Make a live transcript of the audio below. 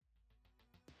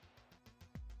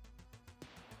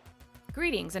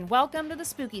Greetings and welcome to the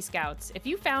Spooky Scouts. If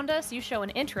you found us, you show an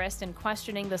interest in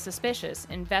questioning the suspicious,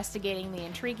 investigating the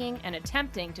intriguing, and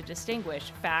attempting to distinguish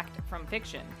fact from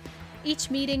fiction. Each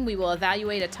meeting, we will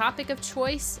evaluate a topic of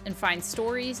choice and find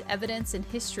stories, evidence, and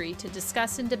history to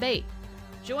discuss and debate.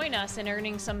 Join us in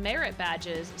earning some merit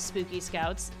badges, Spooky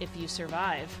Scouts, if you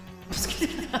survive.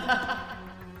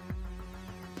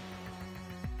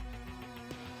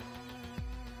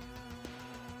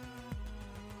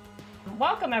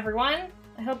 Welcome, everyone.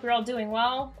 I hope you're all doing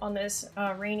well on this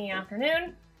rainy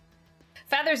afternoon.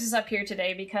 Feathers is up here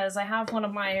today because I have one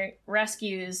of my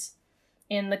rescues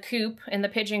in the coop, in the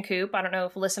pigeon coop. I don't know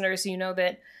if listeners, you know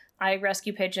that I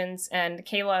rescue pigeons, and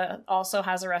Kayla also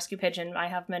has a rescue pigeon. I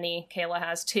have many. Kayla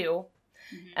has two.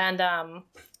 Mm-hmm. And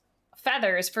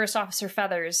Feathers, First Officer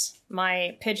Feathers,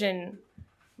 my pigeon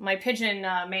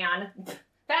man...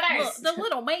 Feathers! The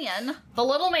little man. The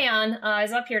little man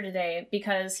is up here today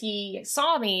because he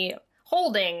saw me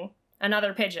holding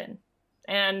another pigeon.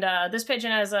 And this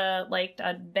pigeon has a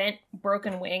bent,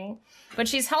 broken wing. But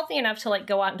she's healthy enough to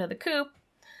go out into the coop.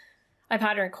 I've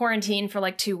had her in quarantine for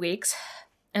 2 weeks.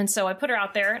 And so I put her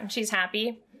out there and she's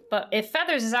happy. But if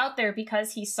Feathers is out there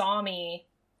because he saw me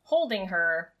holding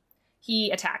her,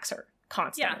 he attacks her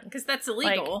constantly. Yeah, because that's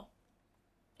illegal.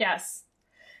 Yes.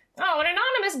 Oh, an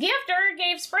anonymous gifter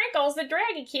gave Sprinkles the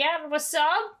Dragon Cat a sub.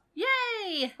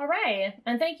 Yay! All right.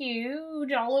 And thank you,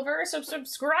 Jolliver, for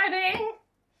subscribing.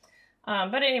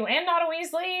 But anyway, and Nada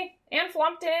Weasley, and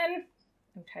Flumpton,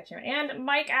 and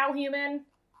Mike Alhuman.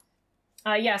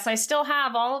 Yes, I still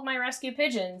have all of my rescue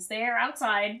pigeons. They are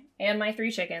outside, and my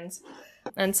 3 chickens.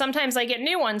 And sometimes I get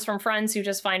new ones from friends who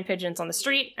just find pigeons on the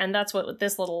street, and that's what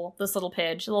this little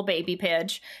baby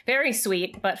pidge. Very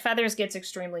sweet, but Feathers gets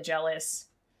extremely jealous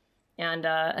and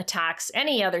attacks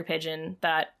any other pigeon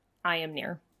that I am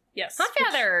near. Yes. Not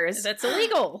Feathers! That's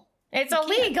illegal. It's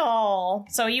illegal!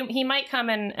 So he might come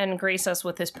and grace us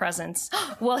with his presence.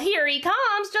 Well, here he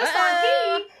comes, just on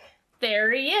me!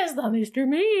 There he is, the Mr.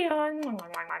 Man!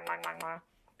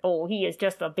 Oh, he is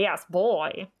just the best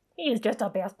boy. He is just the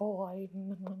best boy.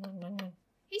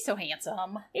 He's so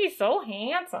handsome. He's so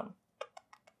handsome.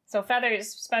 So Feathers,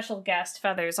 special guest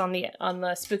Feathers on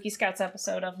the Spooky Scouts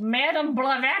episode of Madame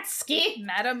Blavatsky.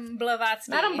 Madame Blavatsky.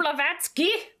 Madame Blavatsky.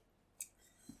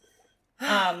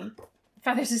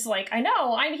 Feathers is like, I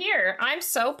know, I'm here. I'm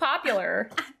so popular.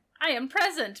 I am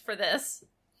present for this.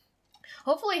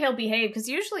 Hopefully he'll behave, because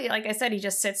usually, like I said, he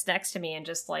just sits next to me and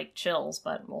just, chills,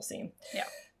 but we'll see. Yeah.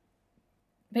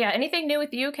 But yeah, anything new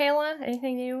with you, Kayla?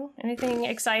 Anything new? Anything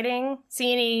exciting?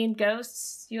 See any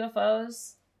ghosts,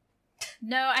 UFOs?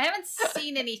 No, I haven't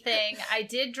seen anything. I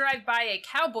did drive by a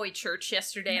cowboy church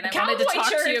yesterday, and I wanted to talk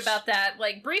to you about that.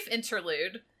 Brief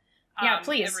interlude. Yeah,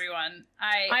 please. Everyone.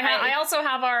 I also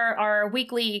have our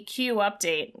weekly Q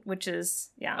update, which is,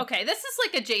 yeah. Okay, this is,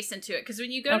 adjacent to it, because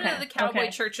when you go to the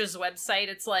cowboy church's website,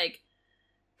 it's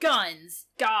guns,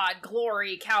 God,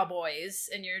 glory, cowboys,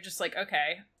 and you're just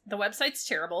okay. The website's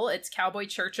terrible. It's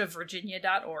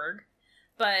cowboychurchofvirginia.org.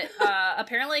 But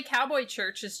apparently Cowboy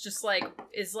Church is just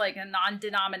is a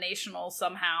non-denominational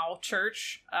somehow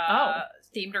church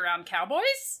themed around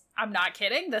cowboys. I'm not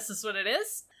kidding. This is what it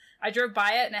is. I drove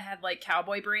by it and it had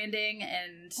cowboy branding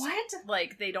and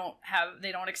what? They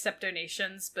don't accept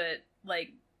donations, but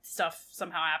stuff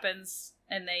somehow happens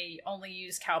and they only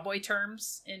use cowboy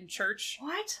terms in church.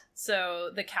 What? So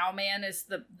the cowman is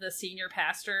the senior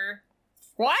pastor.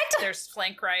 What? There's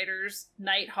flank riders,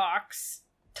 nighthawks,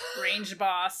 range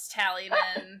boss,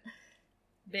 tallyman,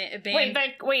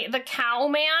 Wait, the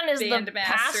cowman is the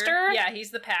pastor? Yeah,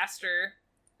 he's the pastor.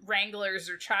 Wranglers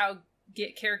or child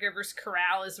caregivers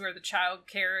corral is where the child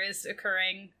care is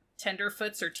occurring.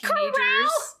 Tenderfoots or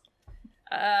teenagers.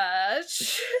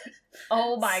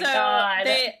 Oh my god.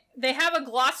 They have a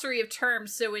glossary of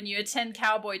terms, so when you attend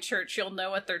Cowboy Church, you'll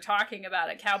know what they're talking about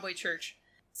at Cowboy Church.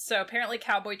 So apparently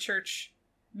Cowboy Church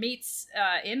meets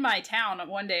in my town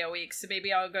one day a week, so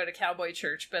maybe I'll go to Cowboy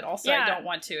Church, but also I don't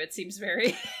want to. It seems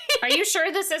very... Are you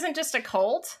sure this isn't just a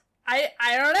cult? I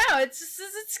don't know.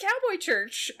 It's Cowboy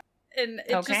Church. And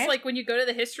it's just when you go to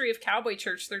the history of Cowboy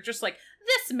Church, they're just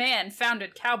this man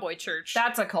founded Cowboy Church.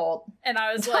 That's a cult. And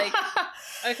I was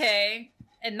okay.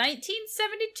 In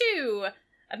 1972...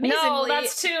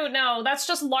 Amazingly, No, that's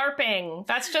just LARPing.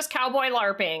 That's just cowboy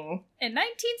LARPing. In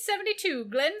 1972,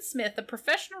 Glenn Smith, a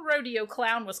professional rodeo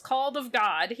clown, was called of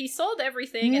God. He sold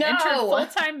everything and entered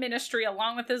full-time ministry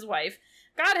along with his wife.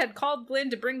 God had called Glenn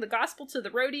to bring the gospel to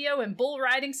the rodeo and bull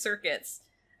riding circuits.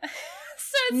 It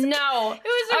was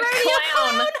a rodeo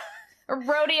clown. A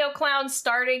rodeo clown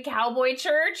started Cowboy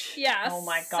Church? Yes. Oh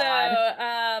my god.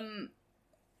 So,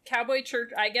 Cowboy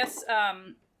Church, I guess,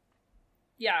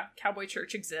 yeah, Cowboy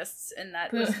Church exists, and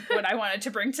that was what I wanted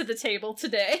to bring to the table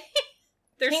today.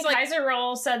 There's King Kaiser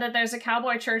Roll said that there's a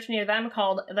cowboy church near them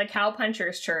called the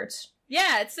Cowpunchers Church.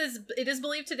 Yeah, it says it is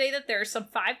believed today that there are some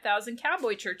 5,000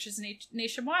 cowboy churches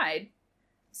nationwide.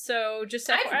 So just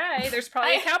FYI, there's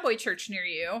probably a cowboy church near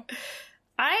you.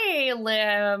 I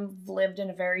lived in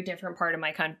a very different part of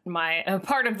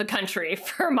part of the country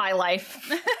for my life,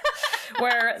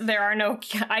 where there are no.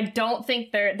 I don't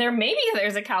think there. Maybe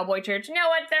there's a cowboy church. You know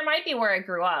what? There might be where I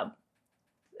grew up.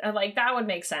 Like that would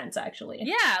make sense, actually.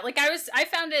 Yeah, like I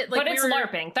found it. Like, but it's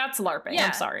LARPing. That's LARPing. Yeah,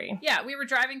 I'm sorry. Yeah, we were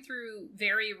driving through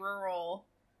very rural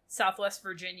Southwest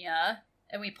Virginia.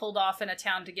 And we pulled off in a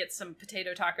town to get some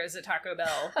potato tacos at Taco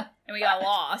Bell. And we got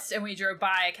lost. And we drove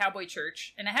by a cowboy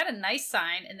church. And it had a nice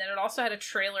sign. And then it also had a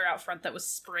trailer out front that was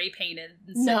spray painted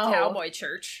and said Cowboy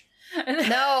Church.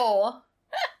 No.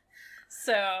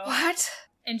 So. What?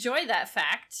 Enjoy that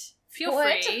fact. Feel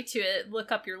free to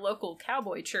look up your local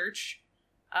cowboy church.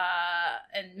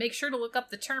 And make sure to look up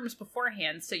the terms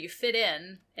beforehand so you fit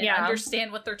in and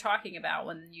understand what they're talking about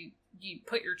when you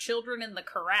put your children in the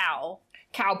corral.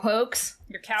 Cowpokes.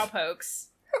 Your cowpokes.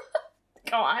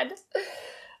 God.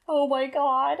 Oh my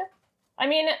God. I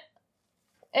mean,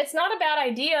 it's not a bad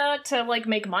idea to, like,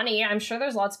 make money. I'm sure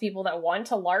there's lots of people that want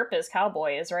to LARP as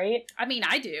cowboys, right? I mean,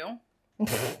 I do.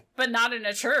 But not in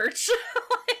a church.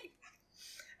 Like,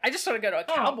 I just want to go to a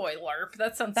cowboy LARP.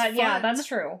 That sounds fun. Yeah, that's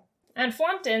true. And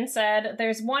Flumpton said,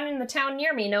 there's one in the town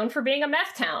near me known for being a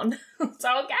meth town.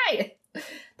 So, okay.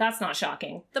 That's not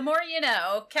shocking. The more you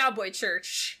know, Cowboy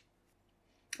Church.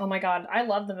 Oh my God, I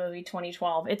love the movie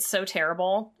 2012. It's so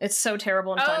terrible. It's so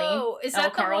terrible and funny. Oh, is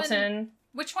that Carlton. One?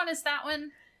 Which one is that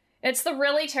one? It's the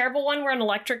really terrible one where an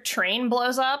electric train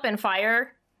blows up in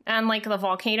fire. And, like, the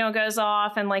volcano goes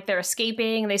off, and, like, they're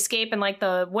escaping. They escape, and, like,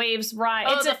 the waves rise.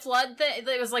 Oh, it's the flood thing?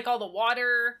 It was, like, all the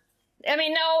water? I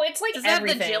mean, no, it's, like,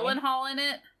 everything. Does it have the Gyllenhaal in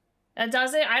it?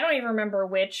 Does it? I don't even remember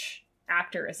which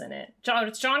actor is in it.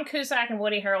 It's John Cusack and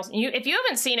Woody Harrelson. If you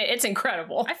haven't seen it, it's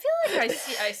incredible. I feel like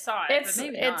I saw it, but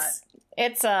maybe not.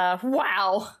 It's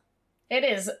wow. It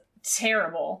is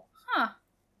terrible. Huh.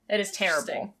 It is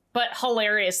terrible. But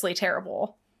hilariously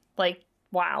terrible. Like,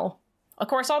 wow. Of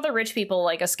course, all the rich people,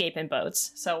 like, escape in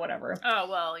boats, so whatever. Oh,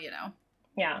 well, you know.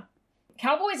 Yeah.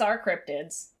 Cowboys are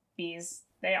cryptids. Bees.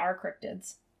 They are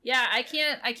cryptids. Yeah, I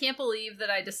can't believe that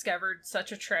I discovered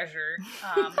such a treasure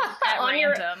at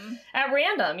random. At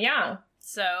random, yeah.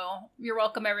 So, you're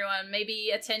welcome, everyone.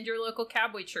 Maybe attend your local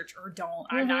cowboy church, or don't.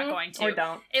 I'm not going to. Or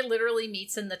don't. It literally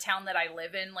meets in the town that I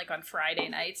live in, like, on Friday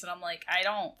nights, and I'm like,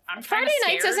 I'm Friday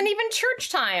nights isn't even church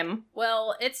time.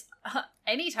 Well, it's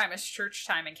anytime is church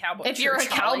time in cowboy church. If you're a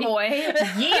cowboy,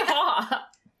 yeehaw!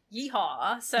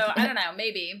 Yeehaw. So, I don't know,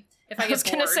 maybe. If I was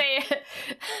gonna say,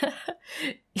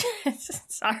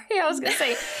 sorry, I was gonna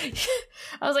say,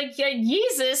 I was like, yeah,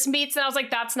 Jesus meets, and I was like,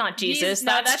 that's not Jesus,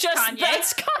 that's Kanye.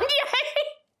 That's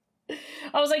Kanye.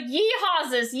 I was like,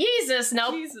 Jesus,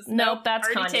 nope, Jesus, nope, that's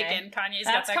already Kanye. Taken. Kanye's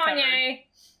that's got that Kanye. Covered.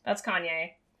 That's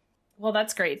Kanye. Well,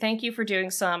 that's great. Thank you for doing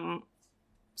some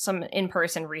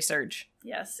in-person research.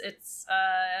 Yes, it's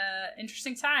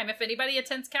interesting time. If anybody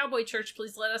attends Cowboy Church,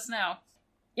 please let us know.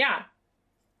 Yeah.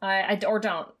 Or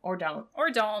don't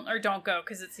go,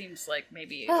 because it seems like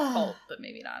maybe a cult, but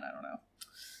maybe not. I don't know.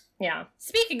 Yeah.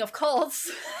 Speaking of cults.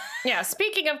 Yeah,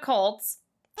 speaking of cults.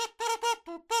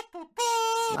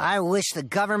 I wish the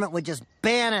government would just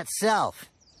ban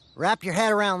itself. Wrap your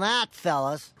head around that,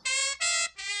 fellas.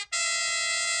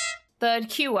 The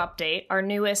Q update, our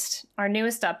newest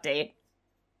update,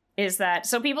 is that,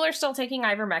 so people are still taking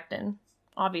ivermectin,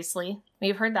 obviously.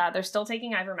 We've heard that. They're still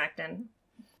taking ivermectin.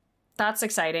 That's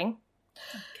exciting.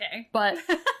 Okay. But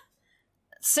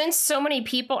since so many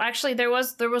people, actually there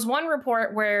was one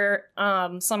report where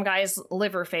some guy's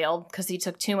liver failed because he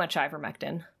took too much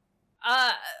ivermectin.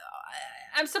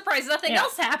 I'm surprised nothing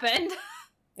else happened.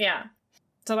 Yeah.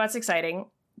 So that's exciting.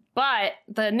 But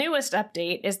the newest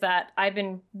update is that I've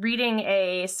been reading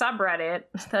a subreddit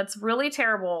that's really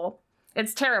terrible.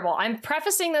 It's terrible. I'm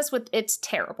prefacing this with it's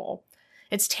terrible.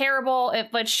 It's terrible,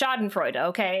 but Schadenfreude,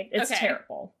 okay? It's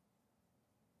terrible.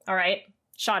 All right?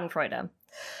 Schadenfreude.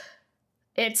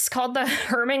 It's called the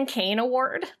Herman Cain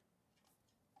Award.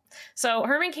 So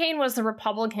Herman Cain was the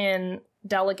Republican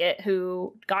delegate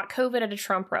who got COVID at a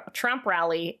Trump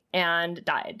rally and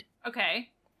died. Okay.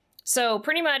 So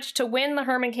pretty much to win the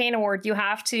Herman Cain Award, you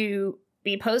have to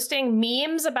be posting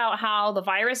memes about how the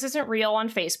virus isn't real on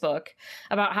Facebook,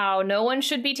 about how no one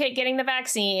should be getting the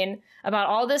vaccine, about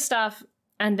all this stuff,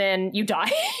 and then you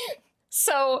die.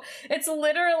 So it's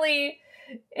literally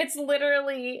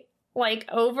like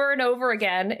over and over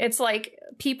again. It's like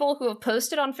people who have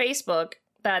posted on Facebook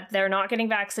that they're not getting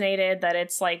vaccinated, that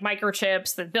it's like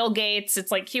microchips, that Bill Gates,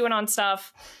 it's like QAnon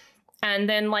stuff. And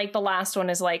then like the last one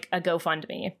is like a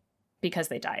GoFundMe because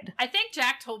they died. I think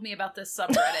Jack told me about this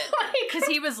subreddit because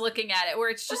he was looking at it where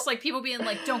it's just like people being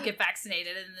like, don't get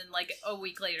vaccinated. And then like a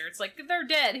week later, it's like, they're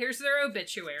dead. Here's their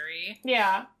obituary.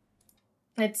 Yeah.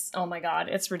 It's, oh my God,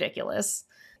 it's ridiculous.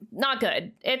 Not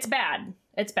good. It's bad.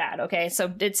 It's bad. Okay.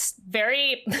 So it's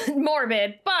very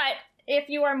morbid, but if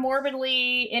you are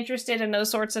morbidly interested in those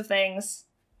sorts of things,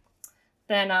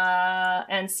 then,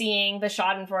 and seeing the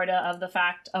schadenfreude of the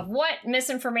fact of what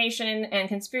misinformation and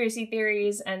conspiracy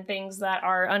theories and things that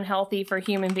are unhealthy for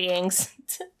human beings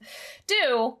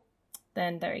do,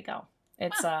 then there you go.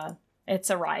 It's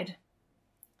a ride.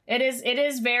 It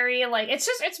is very, like,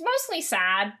 it's mostly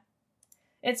sad.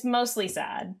 It's mostly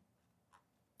sad.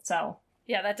 So.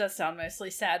 Yeah, that does sound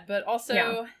mostly sad, but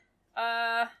also,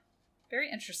 very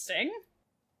interesting.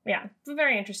 Yeah,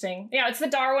 very interesting. Yeah, it's the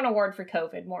Darwin Award for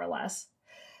COVID, more or less.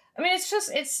 I mean,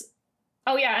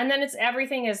 oh yeah, and then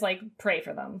everything is like, pray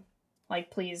for them. Like,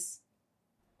 please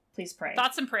pray.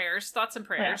 Thoughts and prayers.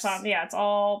 Yeah, it's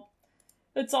all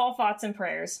thoughts and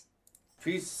prayers.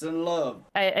 Peace and love.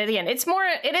 Again, it's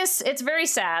very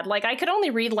sad. Like, I could only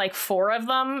read like 4 of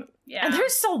them. Yeah. And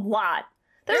there's a lot.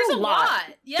 There's a lot.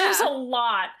 Yeah. There's a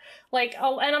lot. Like,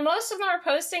 and most of them are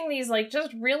posting these like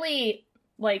just really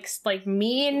like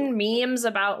mean memes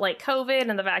about like COVID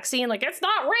and the vaccine. Like, it's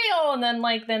not real. And then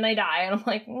they die. And I'm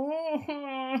like,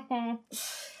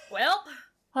 well,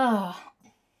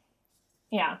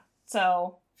 yeah.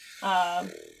 So,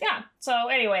 yeah. So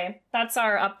anyway, that's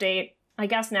our update. I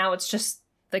guess now it's just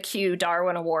the Q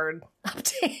Darwin Award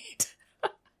update.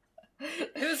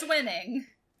 Who's winning?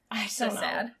 I don't know.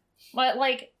 Sad. But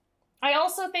like, I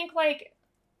also think like,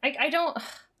 I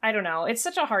don't know. It's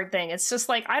such a hard thing. It's just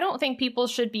like, I don't think people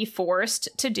should be forced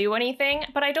to do anything,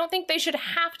 but I don't think they should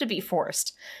have to be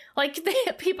forced. Like,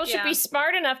 people should be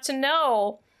smart enough to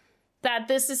know that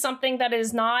this is something that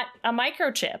is not a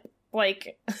microchip.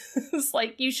 Like, it's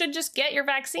like, you should just get your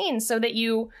vaccine so that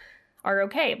you are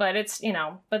okay. But it's,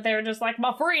 but they're just like,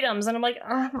 my freedoms. And I'm like,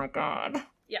 oh my God.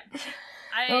 Yeah.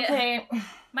 Okay.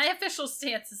 My official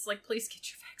stance is like, please get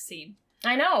your vaccine.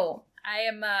 I know.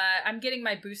 I'm getting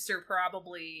my booster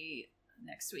probably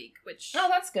next week, which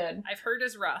that's good. I've heard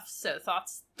is rough. So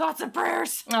thoughts and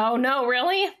prayers. Oh no,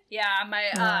 really? Yeah,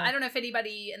 I don't know if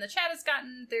anybody in the chat has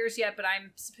gotten theirs yet, but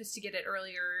I'm supposed to get it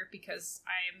earlier because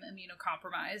I'm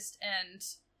immunocompromised. And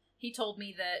he told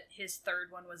me that his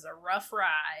 3rd one was a rough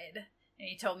ride. And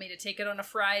he told me to take it on a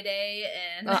Friday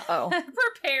and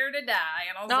prepare to die.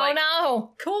 And I was like,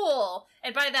 no, cool.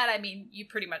 And by that, I mean, you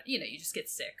pretty much, you just get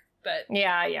sick. But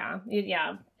yeah.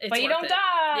 But you don't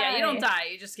die. Yeah, you don't die.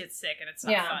 You just get sick, and it's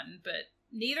not fun. But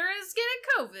neither is getting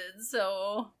COVID,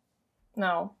 so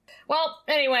no. Well,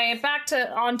 anyway, back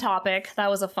to on topic. That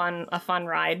was a fun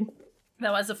ride.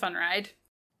 That was a fun ride.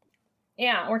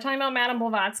 Yeah, we're talking about Madame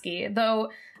Blavatsky, though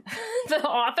the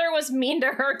author was mean to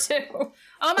her too.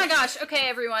 Oh my gosh. Okay,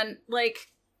 everyone. Like,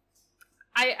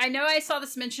 I know I saw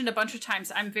this mentioned a bunch of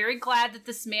times. I'm very glad that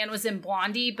this man was in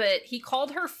Blondie, but he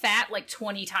called her fat like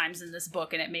 20 times in this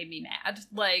book, and it made me mad.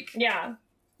 Like, yeah.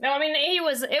 No, I mean,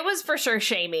 it was for sure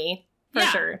shamey. For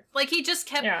sure. Like, he just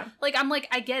kept, like, I'm like,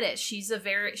 I get it. She's a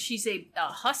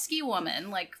husky woman.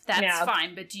 Like, that's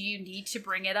fine, but do you need to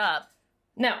bring it up?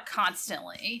 No.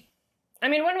 Constantly. I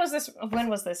mean, when was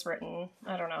this written?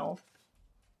 I don't know.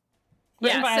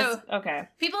 Okay.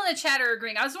 People in the chat are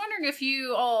agreeing. I was wondering if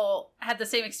you all had the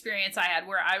same experience I had,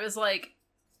 where I was like,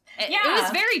 it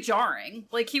was very jarring.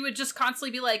 Like, he would just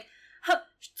constantly be like,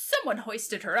 someone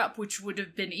hoisted her up, which would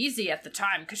have been easy at the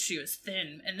time because she was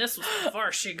thin, and this was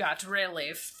before she got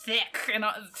really thick and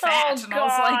fat. Oh, and I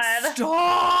was like,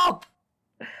 stop.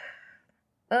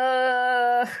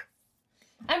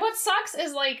 And what sucks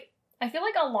is, like, I feel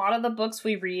like a lot of the books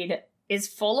we read is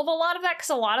full of a lot of that, because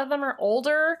a lot of them are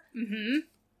older. Mm-hmm.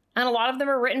 And a lot of them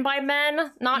are written by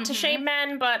men, not to shame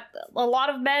men, but a lot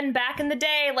of men back in the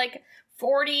day, like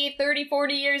 40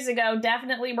 years ago,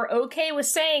 definitely were okay with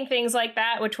saying things like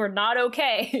that, which were not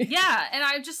okay. Yeah, and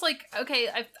I'm just like, okay,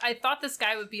 I thought this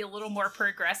guy would be a little more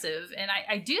progressive, and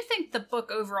I do think the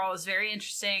book overall is very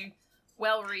interesting,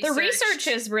 well-researched. The research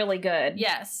is really good.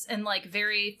 Yes, and like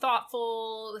very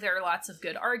thoughtful. There are lots of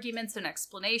good arguments and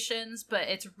explanations, but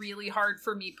it's really hard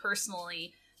for me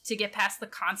personally to get past the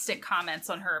constant comments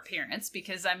on her appearance,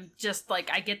 because I'm just like,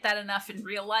 I get that enough in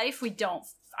real life. I don't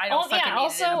fucking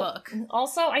need it in a book.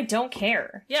 Also, I don't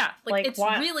care. Yeah, like it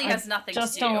really has nothing to do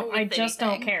with anything. I just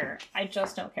don't care. I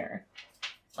just don't care.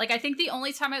 Like, I think the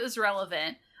only time it was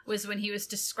relevant was when he was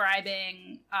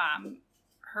describing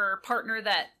her partner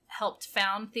that helped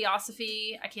found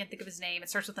Theosophy. I can't think of his name. It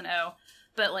starts with an O.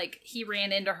 But, like, he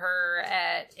ran into her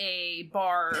at a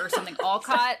bar or something,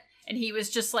 Alcott, and he was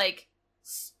just, like,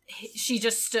 she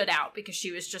just stood out because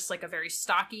she was just, like, a very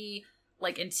stocky,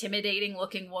 like,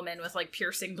 intimidating-looking woman with, like,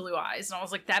 piercing blue eyes. And I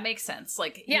was like, that makes sense.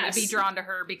 Like, he would be drawn to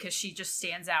her because she just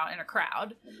stands out in a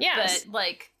crowd. Yes. But,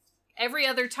 like, every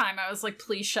other time I was like,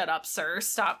 please shut up, sir.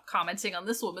 Stop commenting on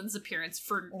this woman's appearance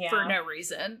for no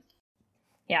reason.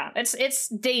 Yeah, it's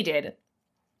dated.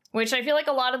 Which I feel like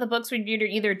a lot of the books we reviewed are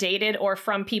either dated or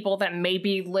from people that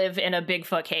maybe live in a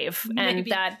Bigfoot cave. And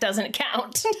that doesn't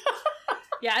count.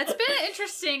 Yeah, it's been an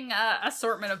interesting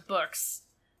assortment of books.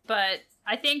 But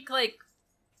I think, like,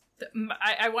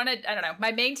 I wanted, I don't know,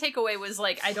 my main takeaway was,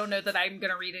 like, I don't know that I'm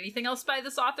going to read anything else by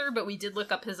this author, but we did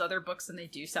look up his other books and they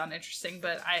do sound interesting.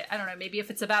 But I don't know, maybe if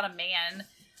it's about a man,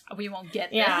 we won't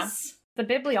get this. The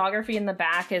bibliography in the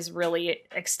back is really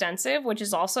extensive, which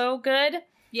is also good.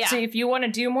 Yeah. So if you want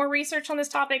to do more research on this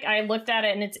topic, I looked at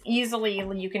it and it's easily,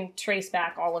 you can trace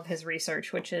back all of his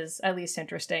research, which is at least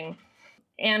interesting.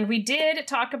 And we did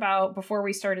talk about, before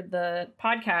we started the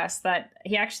podcast, that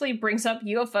he actually brings up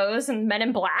UFOs and Men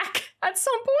in Black at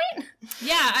some point.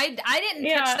 Yeah, I didn't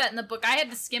catch that in the book. I had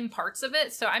to skim parts of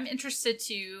it, so I'm interested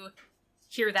to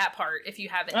hear that part if you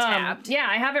have it tabbed. Yeah,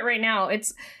 I have it right now.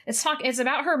 It's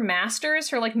about her masters,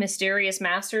 her, like, mysterious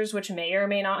masters, which may or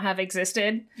may not have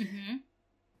existed. Mm-hmm.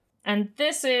 And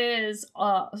this is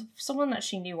someone that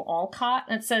she knew, Alcott.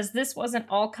 And it says this wasn't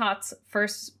Alcott's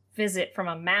first visit from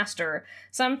a master.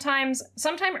 Sometime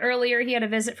earlier, he had a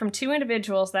visit from two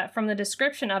individuals that, from the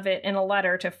description of it in a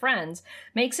letter to friends,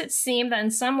 makes it seem that in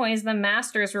some ways the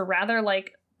masters were rather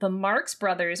like the Marx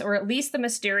Brothers, or at least the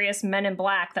mysterious Men in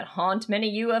Black that haunt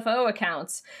many UFO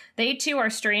accounts. They too are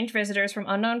strange visitors from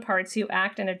unknown parts who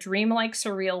act in a dreamlike,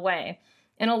 surreal way.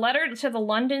 In a letter to the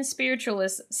London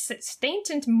spiritualist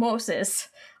Stanton Moses,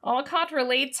 Alcott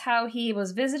relates how he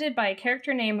was visited by a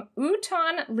character named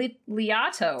Uton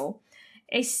Liato,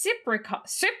 a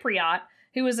Cypriot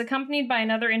who was accompanied by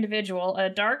another individual,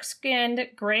 a dark-skinned,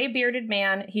 gray-bearded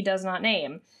man he does not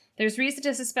name. There's reason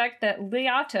to suspect that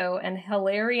Liato and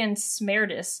Hilarion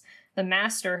Smerdis, the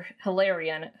master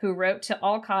Hilarion, who wrote to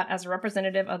Alcott as a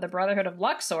representative of the Brotherhood of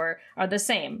Luxor, are the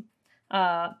same.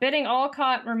 Bidding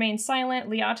Alcott remain silent,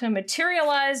 Liato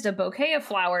materialized a bouquet of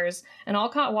flowers, and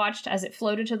Alcott watched as it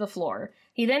floated to the floor.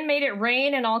 He then made it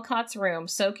rain in Alcott's room,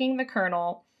 soaking the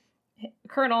colonel,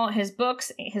 his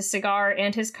books, his cigar,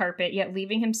 and his carpet, yet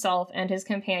leaving himself and his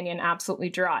companion absolutely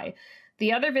dry.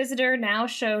 The other visitor now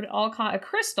showed Alcott a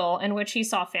crystal in which he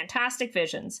saw fantastic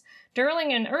visions.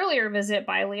 During an earlier visit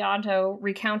by Liato,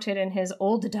 recounted in his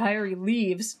old diary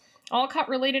leaves, Alcott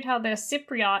related how the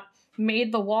Cypriot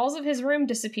made the walls of his room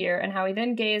disappear, and how he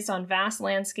then gazed on vast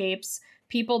landscapes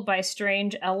peopled by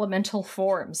strange elemental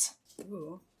forms.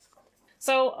 Ooh.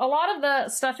 So a lot of the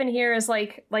stuff in here is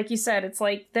like you said, it's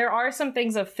like there are some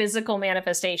things of physical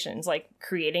manifestations, like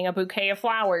creating a bouquet of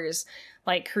flowers,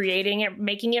 like creating it,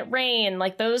 making it rain,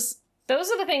 like those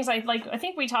are the things I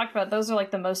think we talked about. Those are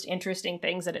like the most interesting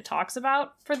things that it talks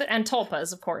about and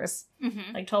tulpas, of course.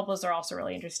 Mm-hmm. Like tulpas are also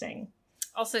really interesting.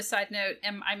 Also, side note,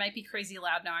 I might be crazy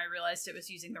loud now. I realized it was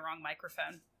using the wrong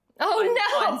microphone. Oh,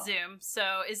 no! On Zoom.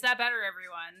 So, is that better,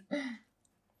 everyone?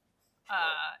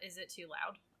 Is it too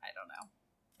loud? I don't know.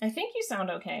 I think you sound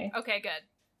okay. Okay, good.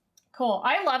 Cool.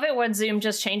 I love it when Zoom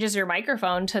just changes your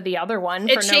microphone to the other one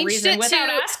for no reason without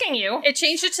asking you. It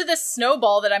changed it to this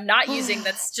snowball that I'm not using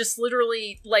that's just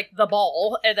literally, like, the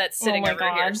ball that's sitting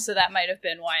over here. So that might have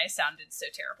been why I sounded so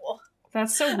terrible.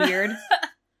 That's so weird.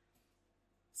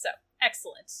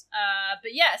 Excellent.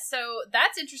 But yeah, so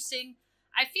that's interesting.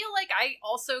 I feel like I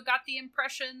also got the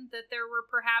impression that there were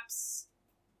perhaps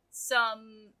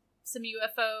some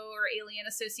UFO or alien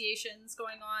associations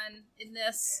going on in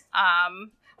this.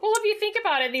 Well, if you think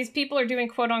about it, these people are doing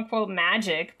quote-unquote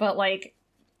magic, but, like,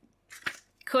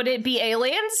 could it be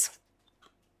aliens?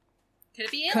 Could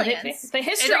it be aliens? The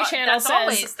History Channel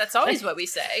says... That's always what we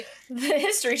say. The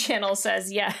History Channel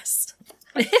says yes.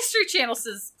 The History Channel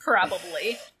says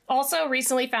probably. Also,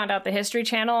 recently found out the History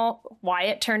Channel, why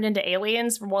it turned into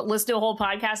aliens. Let's do a whole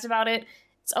podcast about it.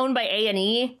 It's owned by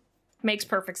A&E. Makes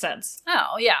perfect sense.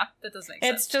 Oh, yeah. That does make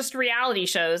sense. It's just reality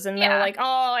shows, and they're like,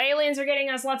 oh, aliens are getting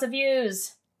us lots of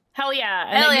views. Hell yeah.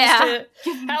 And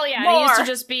hell yeah. It used to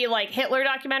just be, like, Hitler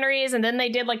documentaries, and then they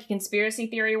did, like, a conspiracy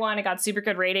theory one. It got super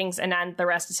good ratings, and then the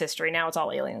rest is history. Now it's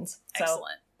all aliens. Excellent.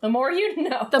 So, the more you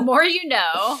know. The more you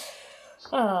know.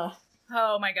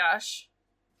 Oh, my gosh.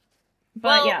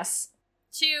 But yes.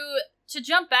 To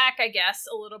jump back, I guess,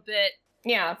 a little bit,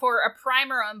 Yeah. For a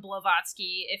primer on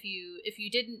Blavatsky, if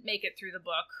you didn't make it through the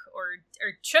book or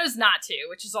chose not to,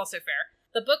 which is also fair.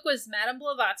 The book was Madame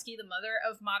Blavatsky, the Mother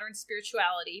of Modern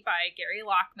Spirituality by Gary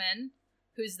Lachman,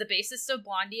 who's the bassist of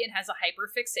Blondie and has a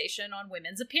hyperfixation on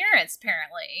women's appearance,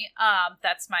 apparently.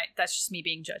 That's just me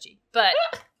being judgy. But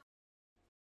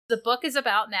the book is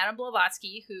about Madame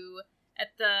Blavatsky, who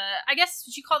I guess,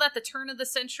 would you call that the turn of the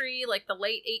century, like the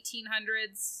late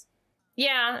 1800s?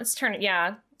 Yeah, it's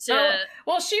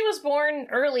well, she was born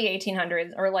early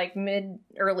 1800s, or like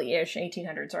early-ish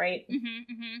 1800s, right?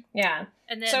 Yeah.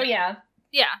 And then, so yeah.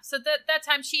 Yeah, so that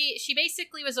time she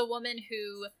basically was a woman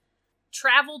who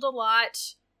traveled a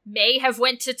lot, may have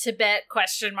went to Tibet,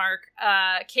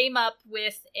 came up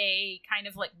with a kind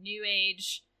of like new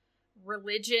age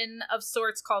religion of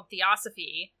sorts called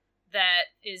Theosophy that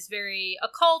is very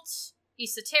occult,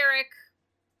 esoteric.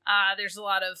 There's a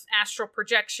lot of astral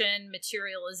projection,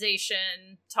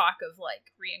 materialization, talk of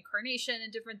like reincarnation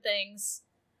and different things.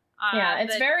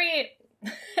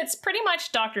 It's pretty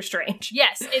much Doctor Strange.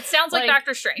 Yes, it sounds like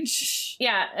Doctor Strange.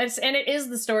 Yeah, it is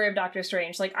the story of Doctor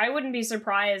Strange. Like, I wouldn't be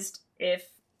surprised if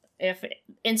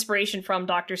inspiration from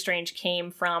Doctor Strange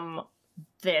came from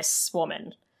this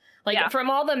woman. Like, from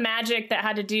all the magic that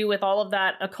had to do with all of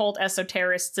that occult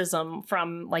esotericism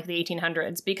from, like, the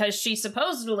 1800s, because she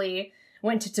supposedly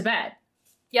went to Tibet.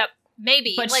 Yep,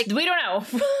 maybe. But we don't know.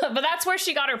 But that's where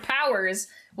she got her powers,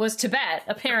 was Tibet.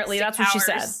 Apparently, that's what she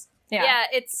said. Yeah,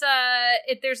 it's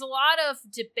there's a lot of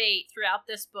debate throughout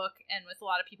this book and with a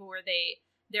lot of people where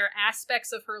there are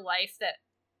aspects of her life that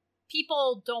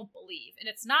people don't believe. And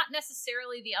it's not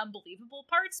necessarily the unbelievable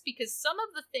parts, because some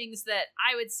of the things that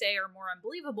I would say are more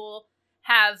unbelievable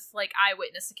have like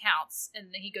eyewitness accounts,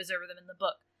 and then he goes over them in the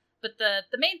book. But the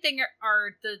main thing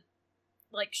are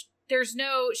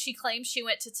she claims she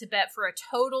went to Tibet for a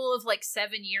total of like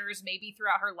 7 years, maybe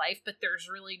throughout her life, but there's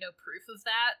really no proof of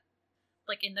that.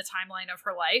 Like in the timeline of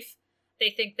her life, they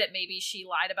think that maybe she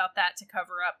lied about that to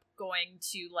cover up going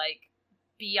to like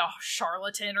be a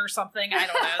charlatan or something. I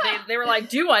don't know. They were like,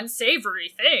 do unsavory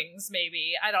things,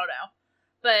 maybe. I don't know.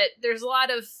 But there's a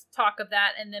lot of talk of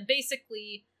that. And then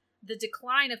basically the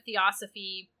decline of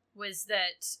Theosophy was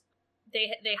that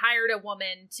they hired a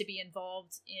woman to be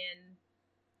involved in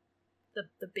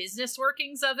the business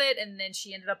workings of it, and then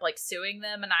she ended up like suing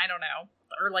them, and I don't know,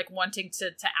 or like wanting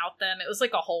to out them. It was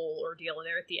like a whole ordeal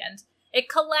there at the end. It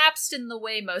collapsed in the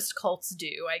way most cults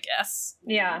do, I guess.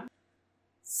 Yeah.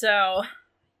 So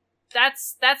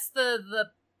that's the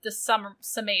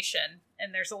summation,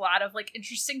 and there's a lot of like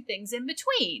interesting things in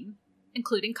between,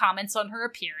 including comments on her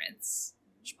appearance,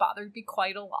 which bothered me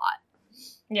quite a lot.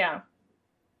 Yeah.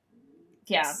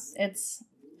 Yeah, yes.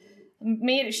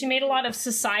 She made a lot of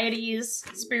societies,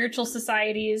 spiritual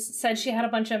societies, said she had a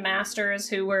bunch of masters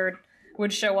who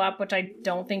would show up, which I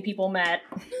don't think people met.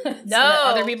 No.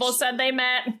 Other people said they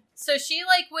met. So she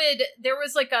there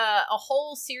was like a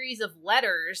whole series of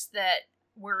letters that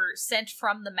were sent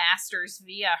from the masters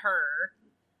via her,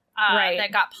 right,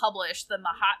 that got published. The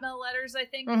Mahatma letters, I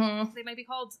think they might be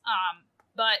called.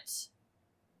 But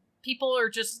people are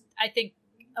just, I think,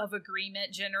 of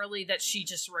agreement generally that she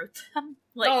just wrote them.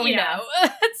 Like, you know,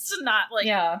 it's not like,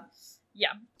 yeah,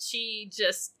 she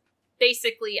just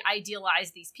basically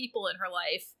idealized these people in her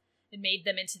life and made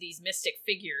them into these mystic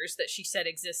figures that she said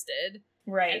existed.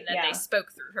 Right. And then they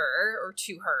spoke through her or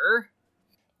to her.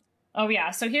 Oh,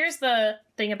 yeah. So here's the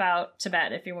thing about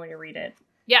Tibet, if you want to read it.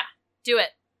 Yeah, do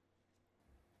it.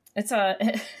 It's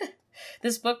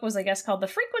this book was, I guess, called The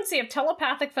Frequency of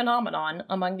Telepathic Phenomenon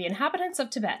Among the Inhabitants of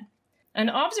Tibet. An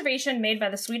observation made by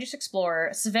the Swedish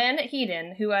explorer Sven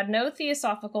Hedin, who had no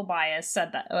theosophical bias,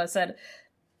 said that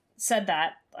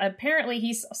apparently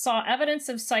he saw evidence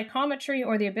of psychometry,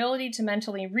 or the ability to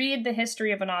mentally read the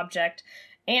history of an object,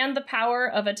 and the power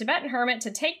of a Tibetan hermit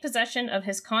to take possession of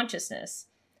his consciousness.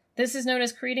 This is known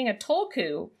as creating a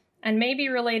tolku, and may be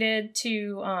related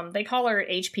to, they call her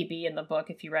HPB in the book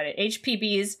if you read it,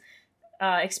 HPB's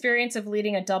experience of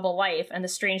leading a double life, and the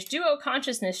strange duo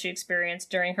consciousness she experienced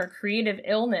during her creative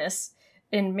illness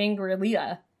in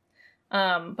Mingrelia.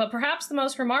 But perhaps the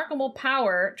most remarkable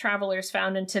power travelers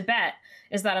found in Tibet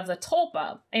is that of the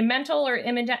tulpa, a mental or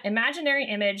imaginary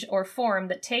image or form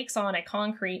that takes on a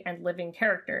concrete and living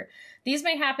character. These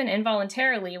may happen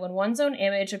involuntarily when one's own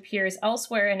image appears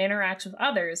elsewhere and interacts with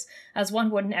others, as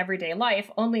one would in everyday life,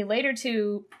 only later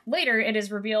it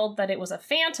is revealed that it was a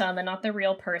phantom and not the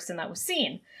real person that was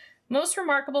seen. Most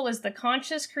remarkable is the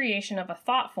conscious creation of a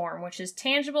thought form, which is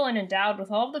tangible and endowed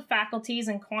with all of the faculties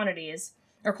and qualities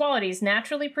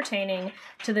naturally pertaining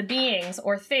to the beings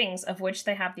or things of which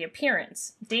they have the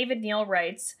appearance. David Neal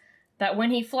writes that when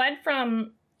he fled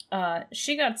from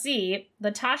Shigatse,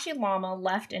 the Tashi Lama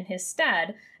left in his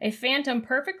stead, a phantom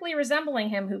perfectly resembling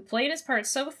him who played his part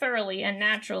so thoroughly and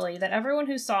naturally that everyone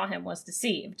who saw him was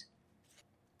deceived.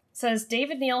 It says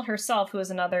David Neal herself, who is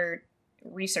another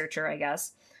researcher, I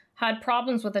guess, had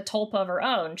problems with a tulpa of her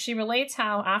own. She relates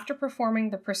how, after performing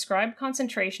the prescribed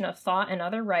concentration of thought and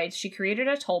other rites, she created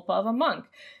a tulpa of a monk.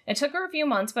 It took her a few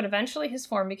months, but eventually his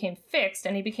form became fixed,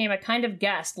 and he became a kind of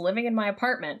guest, living in my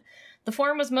apartment. The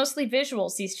form was mostly visual,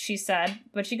 she said,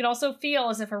 but she could also feel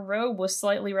as if her robe was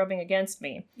slightly rubbing against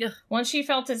me. Ugh. Once she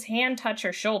felt his hand touch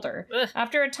her shoulder. Ugh.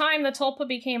 After a time, the tulpa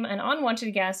became an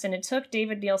unwanted guest, and it took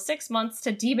David Neal 6 months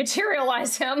to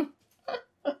dematerialize him.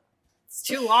 It's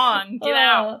too long. Get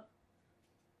out.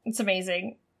 It's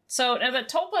amazing. So, but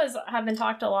tulpas have been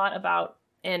talked a lot about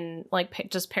in, like,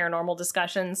 just paranormal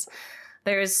discussions.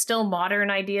 There's still modern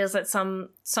ideas that some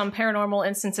paranormal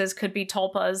instances could be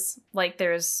tulpas. Like,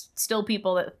 there's still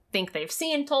people that think they've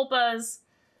seen tulpas.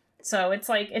 So it's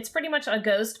like, it's pretty much a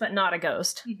ghost, but not a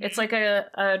ghost. Mm-hmm. It's like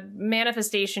a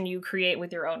manifestation you create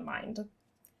with your own mind.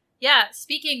 Yeah,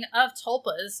 speaking of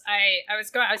tulpas, I was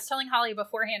telling Holly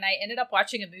beforehand, I ended up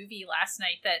watching a movie last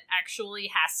night that actually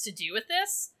has to do with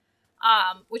this,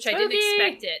 which Spooky. I didn't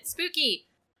expect it. Spooky.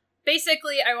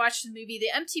 Basically, I watched the movie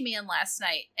The Empty Man last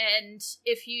night, and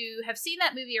if you have seen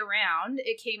that movie around,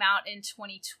 it came out in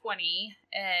 2020,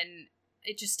 and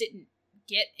it just didn't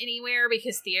get anywhere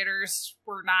because theaters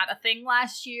were not a thing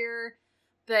last year,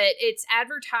 but it's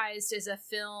advertised as a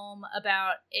film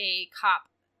about a cop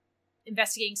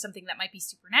investigating something that might be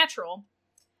supernatural,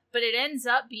 but it ends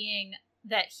up being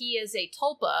that he is a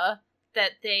tulpa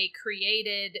that they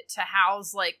created to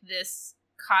house, like, this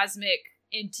cosmic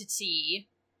entity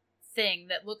thing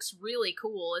that looks really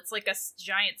cool. It's like a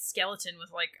giant skeleton with,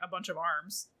 like, a bunch of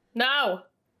arms. No.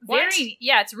 What?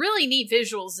 Yeah, it's really neat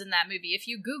visuals in that movie. If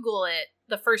you Google it,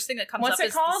 the first thing that comes up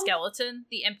is the skeleton,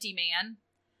 the empty man.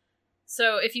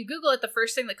 So if you Google it, the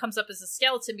first thing that comes up is a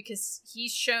skeleton because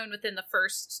he's shown within the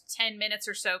first 10 minutes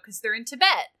or so because they're in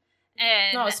Tibet.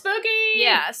 And oh, spooky!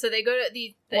 Yeah, so they go to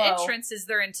the entrance is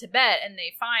they're in Tibet and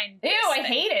they find Ew, I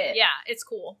hate it. Yeah, it's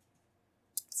cool.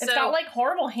 It's got, like,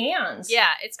 horrible hands.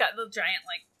 Yeah, it's got the giant,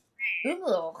 like...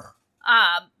 Ugh.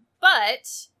 But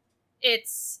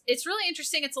it's really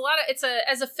interesting.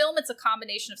 As a film, it's a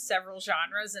combination of several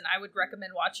genres, and I would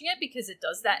recommend watching it because it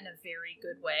does that in a very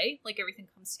good way. Like, everything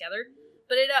comes together.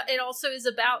 But it also is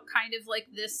about kind of, like,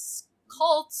 this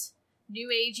cult, new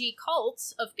agey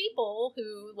cult of people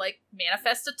who, like,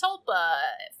 manifest a tulpa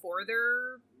for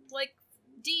their, like,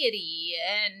 deity,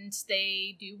 and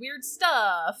they do weird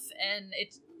stuff, and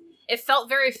it felt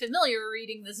very familiar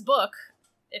reading this book.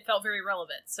 It felt very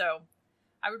relevant, so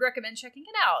I would recommend checking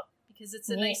it out because it's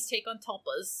a nice take on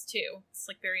tulpas too. It's,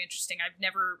 like, very interesting.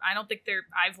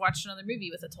 I've watched another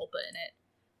movie with a tulpa in it.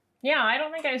 Yeah, I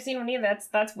don't think I've seen one either.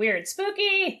 That's weird.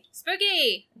 Spooky!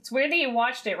 It's weird that you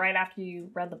watched it right after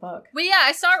you read the book. Well, yeah,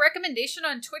 I saw a recommendation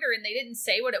on Twitter and they didn't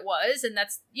say what it was, and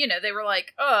that's, they were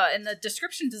like, and the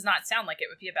description does not sound like it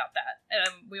would be about that.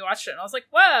 And we watched it and I was like,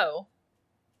 whoa.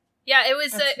 Yeah, it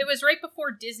was right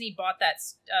before Disney bought that,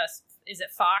 is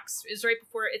it Fox? It was right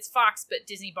before, it's Fox, but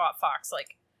Disney bought Fox,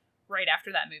 like, right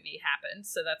after that movie happened,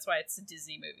 so that's why it's a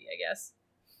Disney movie, I guess.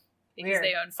 Because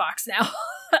they own Fox now.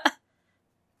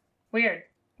 Weird.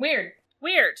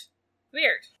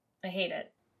 I hate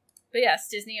it. But yes,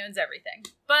 Disney owns everything.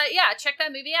 But yeah, check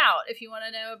that movie out if you want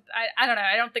to know. I don't know.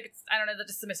 I don't know that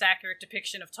it's the most accurate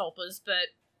depiction of tulpas,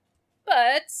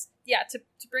 but yeah, to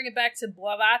bring it back to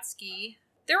Blavatsky,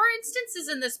 there were instances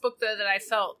in this book though that I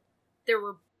felt there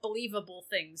were believable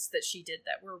things that she did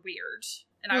that were weird.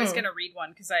 And I was going to read one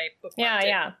because I bookmarked it.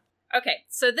 Yeah. Okay,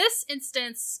 so this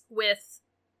instance with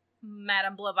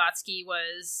Madame Blavatsky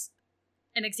was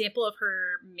an example of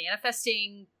her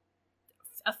manifesting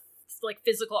like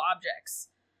physical objects.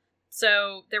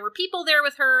 So there were people there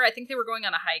with her. I think they were going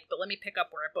on a hike, but let me pick up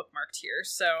where I bookmarked here.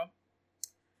 So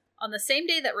on the same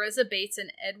day that Rosa Bates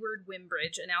and Edward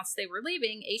Wimbridge announced they were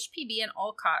leaving, HPB and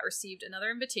Olcott received another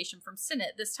invitation from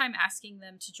Sinnott, this time asking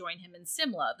them to join him in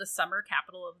Simla, the summer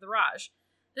capital of the Raj.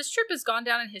 This trip has gone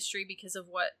down in history because of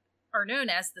what are known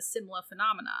as the Simla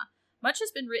phenomena. Much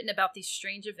has been written about these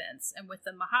strange events, and with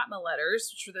the Mahatma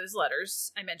letters, which were those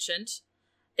letters I mentioned,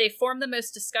 they form the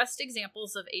most discussed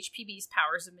examples of HPB's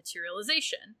powers of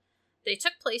materialization. They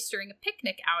took place during a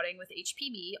picnic outing with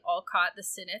HPB, Olcott, the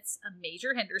Sinnotts, a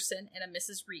Major Henderson, and a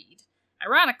Mrs. Reed.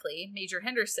 Ironically, Major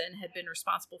Henderson had been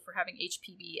responsible for having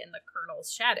HPB and the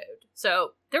colonels shadowed.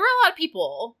 So there were a lot of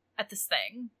people at this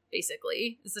thing,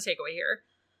 basically, is the takeaway here.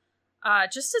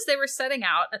 Just as they were setting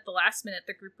out, at the last minute,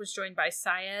 the group was joined by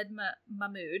Syed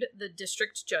Mahmood, the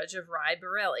district judge of Rai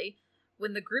Bareli.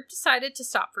 When the group decided to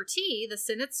stop for tea, the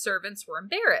Senate's servants were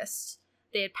embarrassed.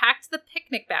 They had packed the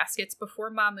picnic baskets before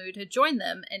Mahmoud had joined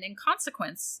them, and in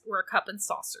consequence were a cup and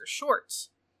saucer short.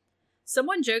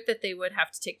 Someone joked that they would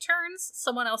have to take turns.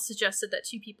 Someone else suggested that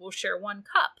 2 people share 1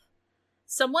 cup.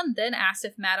 Someone then asked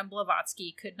if Madame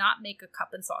Blavatsky could not make a cup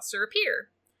and saucer appear.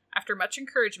 After much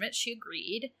encouragement, she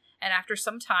agreed, and after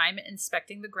some time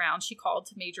inspecting the ground, she called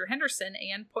to Major Henderson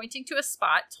and, pointing to a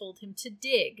spot, told him to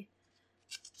dig.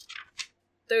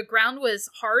 The ground was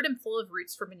hard and full of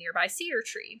roots from a nearby cedar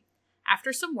tree.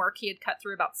 After some work, he had cut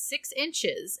through about 6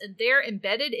 inches, and there,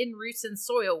 embedded in roots and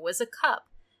soil, was a cup,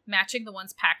 matching the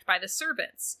ones packed by the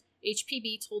servants.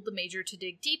 HPB told the major to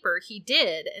dig deeper. He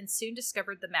did, and soon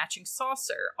discovered the matching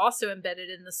saucer, also embedded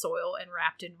in the soil and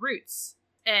wrapped in roots.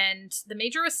 And the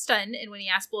major was stunned, and when he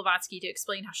asked Blavatsky to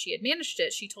explain how she had managed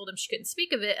it, she told him she couldn't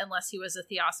speak of it unless he was a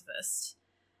theosophist.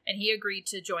 And he agreed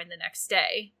to join the next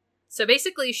day. So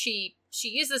basically, she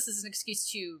used this as an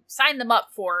excuse to sign them up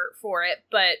for it,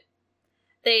 but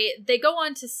they go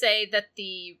on to say that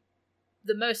the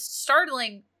most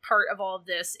startling part of all of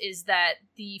this is that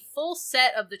the full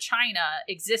set of the china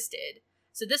existed.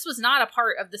 So this was not a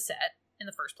part of the set in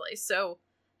the first place. So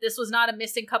this was not a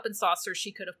missing cup and saucer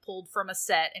she could have pulled from a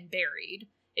set and buried.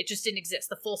 It just didn't exist.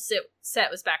 The full set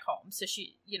was back home. So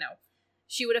she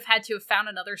would have had to have found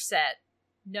another set,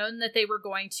 known that they were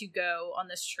going to go on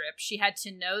this trip. She had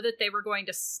to know that they were going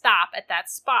to stop at that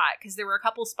spot, because there were a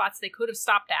couple spots they could have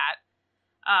stopped at.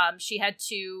 She had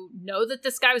to know that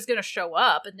this guy was going to show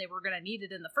up and they were going to need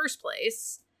it in the first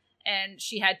place. And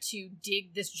she had to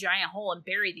dig this giant hole and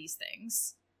bury these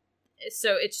things.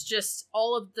 So it's just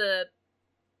all of that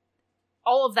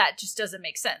just doesn't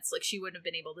make sense. Like, she wouldn't have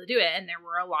been able to do it. And there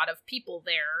were a lot of people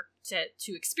there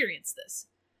to experience this.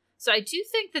 So I do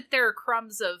think that there are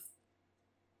crumbs of,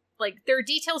 like, there are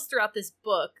details throughout this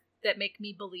book that make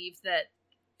me believe that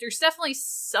there's definitely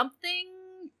something,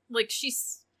 like,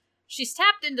 she's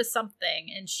tapped into something,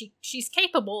 and she's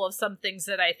capable of some things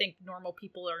that I think normal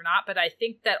people are not, but I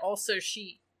think that also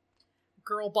she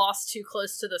girl bossed too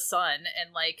close to the sun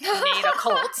and, like, made a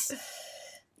cult.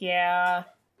 Yeah.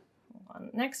 Hold on.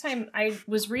 Next time, I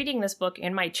was reading this book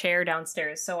in my chair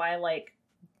downstairs, so I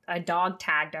dog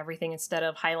tagged everything instead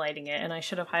of highlighting it, and I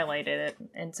should have highlighted it,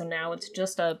 and so now it's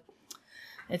just a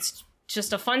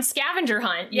fun scavenger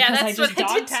hunt. Yeah, that's I just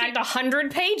dog tagged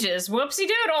 100 pages. Whoopsie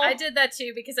doodle. I did that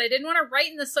too because I didn't want to write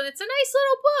in the sun. It's a nice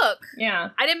little book.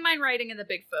 Yeah. I didn't mind writing in the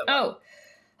Bigfoot one.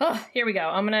 Oh, here we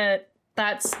go.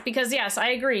 That's because, yes, I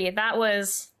agree.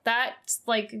 That's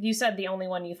like you said, the only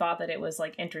one you thought that it was,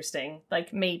 like, interesting.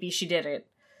 Like, maybe she did it.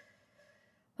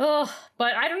 Oh,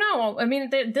 but I don't know. I mean,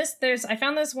 I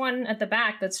found this one at the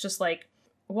back that's just like,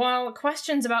 well,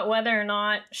 questions about whether or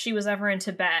not she was ever in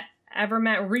Tibet, ever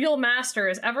met real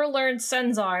masters, ever learned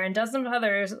Senzar, and dozens of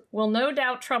others will no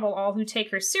doubt trouble all who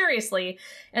take her seriously.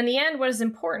 In the end, what is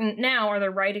important now are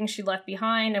the writings she left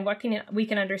behind and what we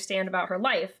can understand about her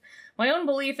life. My own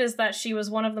belief is that she was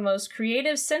one of the most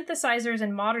creative synthesizers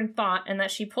in modern thought, and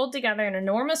that she pulled together an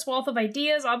enormous wealth of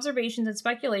ideas, observations, and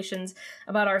speculations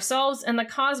about ourselves and the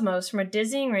cosmos from a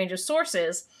dizzying range of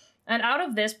sources, and out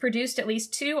of this produced at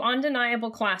least 2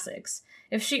 undeniable classics.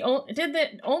 If she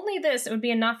did only this, it would be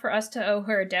enough for us to owe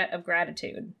her a debt of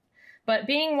gratitude. But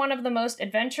being one of the most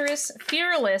adventurous,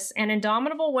 fearless, and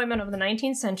indomitable women of the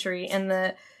 19th century, in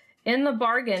the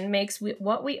bargain, makes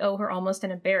what we owe her almost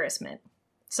an embarrassment.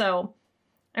 So,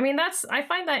 I mean, I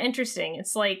find that interesting.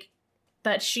 It's like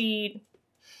that she,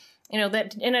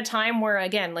 that in a time where,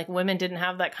 again, like, women didn't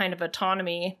have that kind of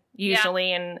autonomy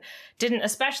usually, and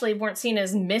weren't seen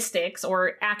as mystics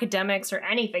or academics or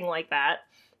anything like that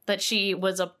she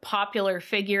was a popular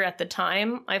figure at the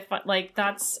time. I thought, like,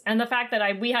 and the fact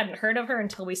that we hadn't heard of her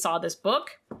until we saw this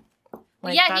book.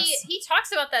 Like, yeah, he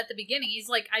talks about that at the beginning. He's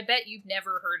like, I bet you've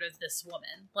never heard of this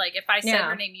woman. Like, if I said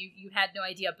her name, you had no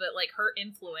idea, but, like, her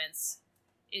influence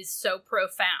is so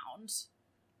profound.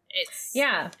 It's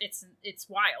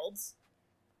wild.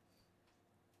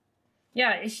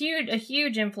 Yeah, a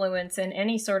huge influence in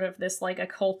any sort of this, like,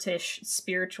 occultish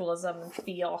spiritualism and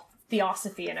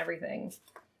theosophy and everything.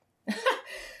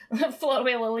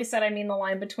 Floataway Lily said, I mean, the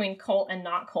line between cult and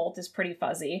not cult is pretty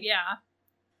fuzzy. Yeah.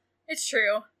 It's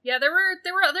true. Yeah, there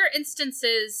were other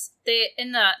instances.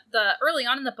 In the early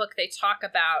on in the book, he talks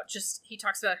about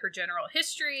her general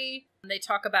history. They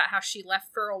talk about how she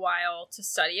left for a while to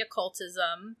study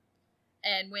occultism,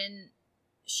 and when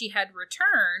she had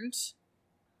returned,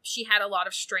 she had a lot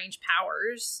of strange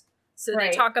powers. So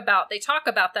right. They talk about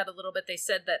that a little bit. They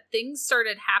said that things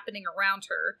started happening around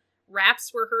her.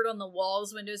 Raps were heard on the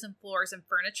walls, windows, and floors, and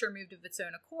furniture moved of its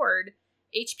own accord.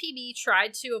 HPB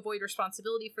tried to avoid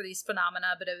responsibility for these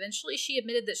phenomena, but eventually she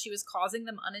admitted that she was causing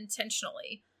them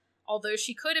unintentionally, although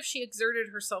she could, if she exerted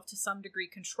herself to some degree,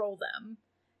 control them.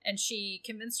 And she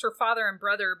convinced her father and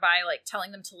brother by, like,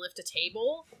 telling them to lift a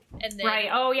table. And then, right.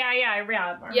 Oh, yeah.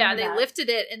 Yeah, they lifted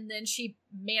it, and then she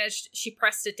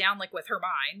pressed it down, like, with her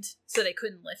mind, so they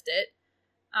couldn't lift it.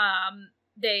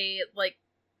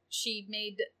 She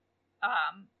made,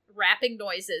 rapping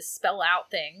noises spell out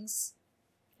things.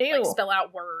 Ew. Like, spell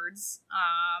out words.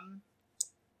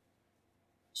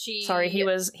 Sorry, he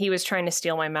was trying to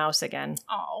steal my mouse again.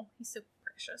 Oh, he's so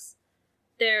precious.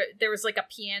 There was, like, a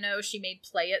piano she made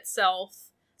play itself.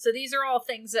 So these are all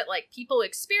things that, like, people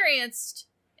experienced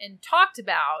and talked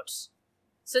about.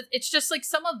 So it's just, like,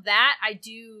 some of that I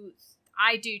do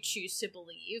choose to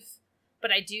believe.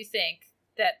 But I do think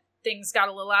that things got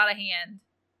a little out of hand.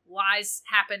 Lies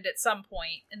happened at some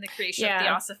point in the creation of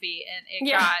Theosophy, and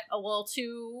it got a little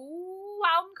too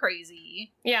wild and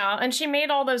crazy. Yeah, and she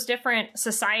made all those different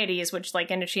societies, which, like,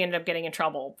 she ended up getting in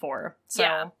trouble for.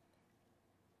 So.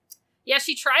 Yeah,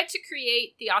 she tried to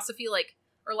create Theosophy,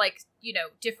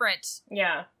 different...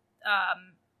 Yeah.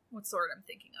 What's the word I'm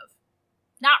thinking of?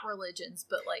 Not religions,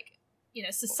 but, like,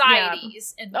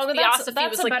 societies. Yeah. And Theosophy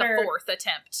was, like, the fourth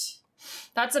attempt.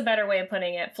 That's a better way of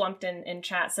putting it. Flumpton in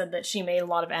chat said that she made a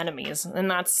lot of enemies, and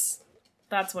that's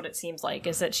what it seems like,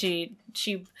 is that she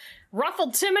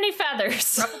ruffled too many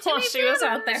feathers while she was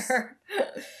out there.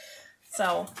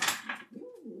 So...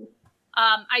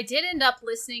 I did end up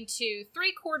listening to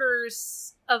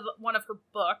 3/4 of one of her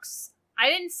books. I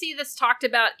didn't see this talked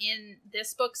about in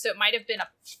this book, so it might have been a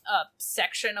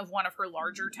section of one of her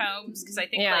larger tomes, because I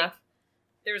think, like,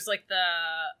 there's, like, the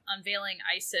Unveiling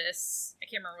Isis. I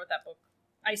can't remember what that book...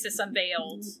 Isis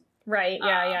Unveiled. Right,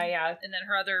 yeah. And then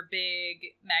her other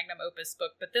big magnum opus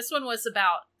book. But this one was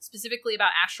specifically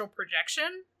about astral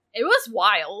projection. It was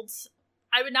wild.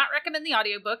 I would not recommend the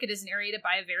audiobook. It is narrated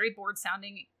by a very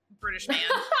bored-sounding British man.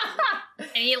 And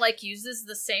he, like, uses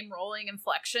the same rolling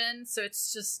inflection, so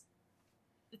it's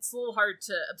a little hard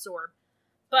to absorb.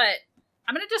 But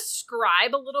I'm going to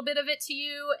describe a little bit of it to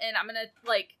you, and I'm going to,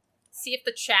 like, see if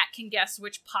the chat can guess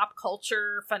which pop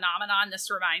culture phenomenon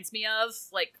this reminds me of.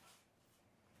 Like,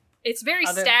 it's very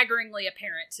staggeringly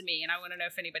apparent to me, and I want to know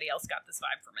if anybody else got this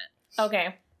vibe from it.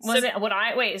 Okay.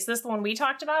 Is this the one we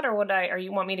talked about, or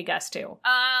you want me to guess too?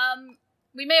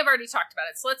 We may have already talked about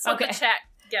it, so let's let the chat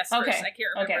guess first. I can't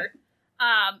remember.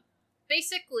 Okay.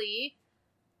 Basically,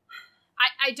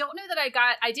 I don't know that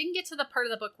I didn't get to the part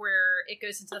of the book where it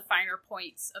goes into the finer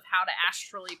points of how to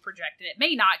astrally project, and it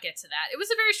may not get to that. It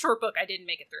was a very short book. I didn't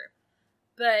make it through.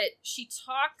 But she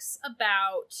talks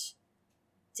about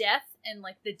death and,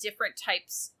 like, the different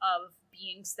types of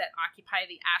beings that occupy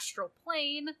the astral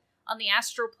plane. On the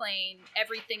astral plane,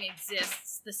 everything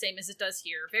exists the same as it does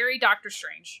here. Very Doctor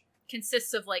Strange.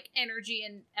 Consists of, like, energy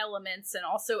and elements, and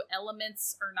also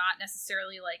elements are not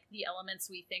necessarily, like, the elements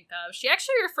we think of. She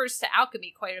actually refers to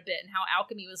alchemy quite a bit, and how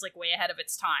alchemy was, like, way ahead of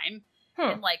its time.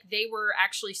 And, like, they were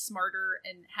actually smarter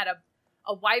and had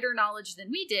a wider knowledge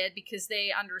than we did, because they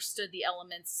understood the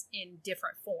elements in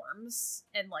different forms,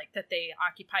 and, like, that they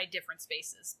occupied different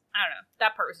spaces. I don't know.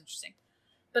 That part was interesting.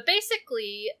 But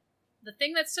basically, the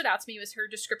thing that stood out to me was her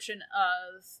description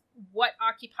of what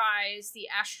occupies the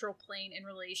astral plane in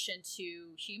relation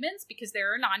to humans, because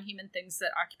there are non-human things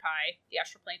that occupy the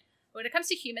astral plane. When it comes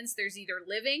to humans, there's either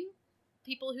living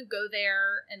people who go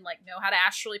there and, like, know how to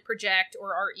astrally project,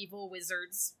 or are evil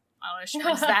wizards. I don't know, she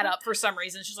brings that up for some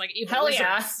reason. She's like, evil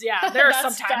wizards. Yeah, there are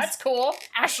sometimes that's cool.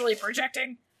 Astrally projecting.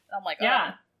 And I'm like, oh.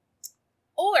 Yeah.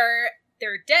 Or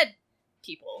there are dead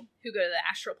people who go to the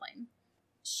astral plane.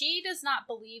 She does not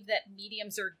believe that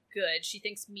mediums are good. She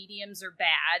thinks mediums are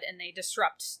bad, and they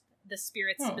disrupt the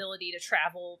spirit's ability to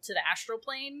travel to the astral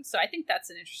plane. So I think that's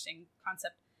an interesting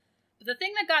concept. But the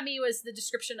thing that got me was the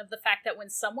description of the fact that when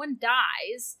someone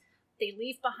dies, they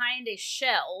leave behind a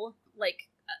shell, like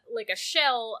a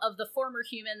shell of the former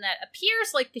human that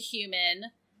appears like the human,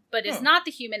 but is not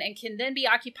the human, and can then be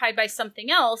occupied by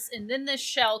something else, and then this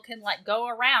shell can, like, go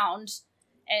around,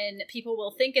 and people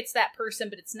will think it's that person,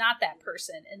 but it's not that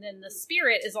person. And then the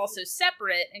spirit is also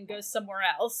separate and goes somewhere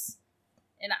else.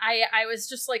 And I was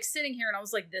just, like, sitting here, and I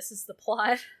was like, this is the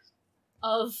plot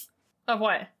of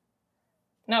what?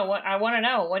 No, what I want to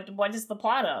know. What is the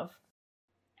plot of?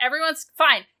 Everyone's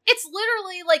fine. It's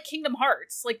literally like Kingdom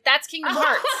Hearts. Like, that's Kingdom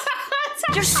Hearts.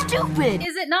 You're stupid!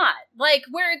 Is it not? Like,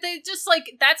 where they just,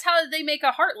 like, that's how they make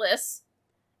a Heartless.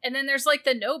 And then there's, like,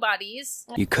 the nobodies.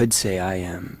 You could say I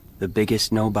am the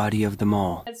biggest nobody of them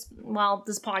all. Well,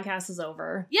 this podcast is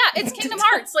over. Yeah, it's Kingdom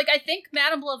Hearts. Like, I think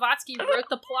Madame Blavatsky wrote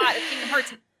the plot of Kingdom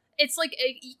Hearts. It's like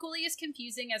equally as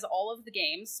confusing as all of the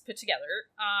games put together.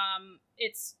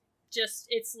 It's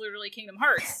literally Kingdom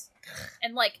Hearts,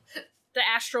 and like the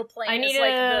astral plane is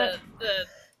like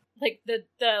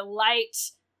the light.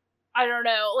 I don't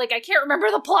know. Like, I can't remember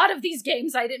the plot of these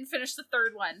games. I didn't finish the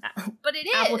third one. But it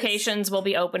is. Applications will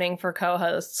be opening for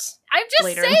co-hosts. I'm just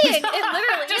later. saying. It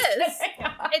literally is.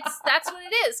 That's what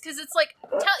it is. Because it's like,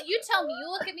 you tell me.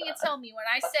 You look at me and tell me when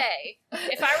I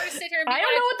say, if I were to sit here and be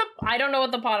I don't know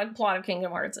what the plot of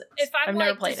Kingdom Hearts is. If I've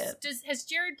never played it. Has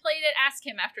Jared played it? Ask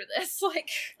him after this. Like,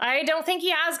 I don't think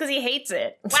he has because he hates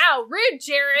it. Wow, rude,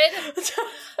 Jared.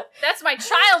 That's my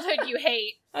childhood you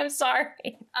hate. I'm sorry.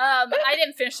 I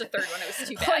didn't finish the third one. It was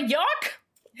too bad. Yuck.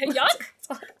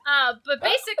 But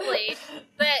basically,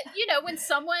 that, you know, when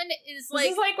someone is like,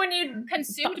 this is like when you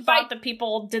consumed thought that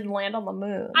people didn't land on the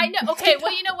moon. I know. Okay,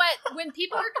 well, you know what? When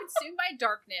people are consumed by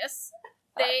darkness,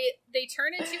 they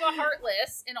turn into a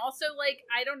heartless, and also, like,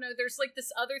 I don't know, there's like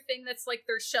this other thing that's like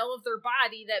their shell of their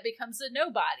body that becomes a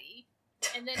nobody.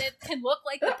 And then it can look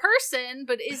like the person,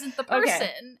 but isn't the person.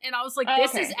 Okay. And I was like,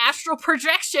 this is astral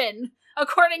projection,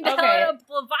 according to Helena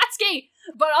Blavatsky.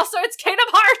 But also, it's Kingdom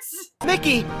Hearts.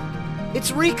 Mickey,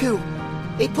 it's Riku.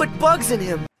 They put bugs in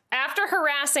him. After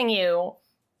harassing you,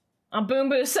 Boom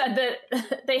Boo said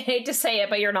that they hate to say it,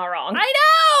 but you're not wrong. I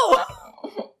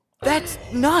know! That's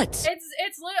nuts. It's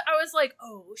I was like,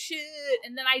 oh, shit.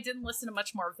 And then I didn't listen to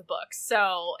much more of the book.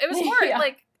 So it was more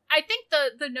like, I think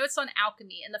the notes on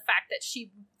alchemy and the fact that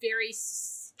she very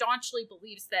staunchly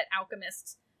believes that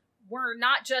alchemists were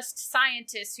not just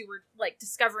scientists who were like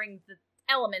discovering the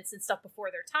elements and stuff before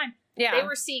their time. Yeah. They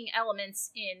were seeing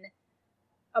elements in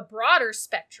a broader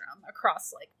spectrum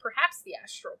across like perhaps the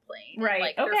astral plane. Right. And,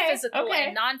 like their physical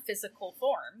and non-physical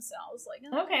forms. And I was like,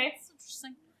 oh, okay. That's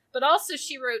interesting. But also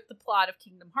she wrote the plot of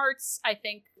Kingdom Hearts. I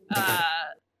think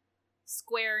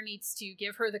Square needs to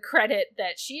give her the credit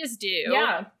that she is due.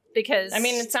 Yeah. Because, I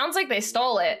mean, it sounds like they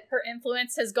stole it. Her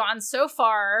influence has gone so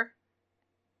far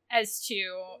as to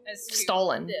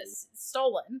stolen.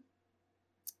 Stolen.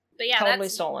 But yeah, totally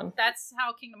stolen. That's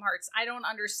how Kingdom Hearts. I don't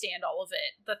understand all of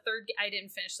it. I didn't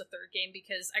finish the third game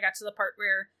because I got to the part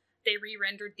where they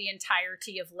re-rendered the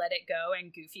entirety of Let It Go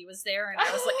and Goofy was there, and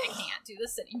I was like, I can't do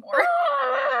this anymore.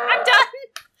 I'm done.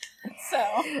 So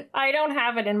I don't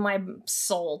have it in my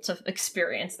soul to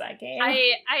experience that game.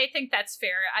 I think that's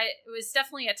fair. It was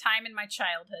definitely a time in my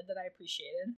childhood that I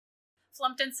appreciated.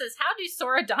 Flumpton says, how do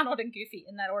Sora, Donald, and Goofy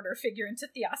in that order figure into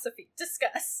Theosophy?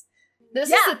 Discuss. This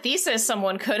is a thesis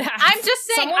someone could have. I'm just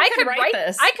saying, I could write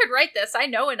this. I could write this. I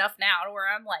know enough now where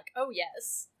I'm like, oh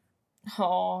yes.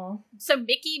 Oh. So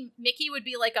Mickey would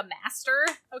be like a master,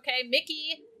 okay?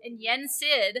 Mickey and Yen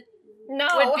Sid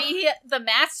would be the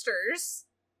masters.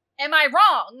 Am I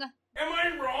wrong?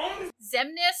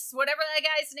 Zemnis, whatever that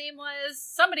guy's name was.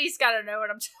 Somebody's got to know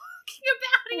what I'm talking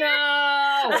about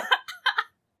here.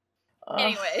 No.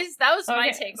 Anyways, that was my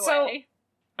takeaway. So,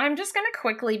 I'm just gonna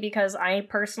quickly, because I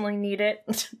personally need it.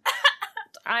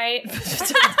 I'm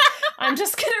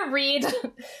just gonna read.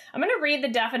 I'm gonna read the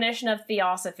definition of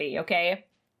Theosophy, okay?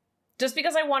 Just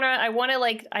because I wanna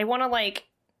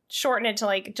shorten it to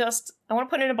I wanna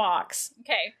put it in a box.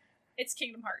 Okay, it's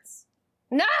Kingdom Hearts.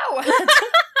 No.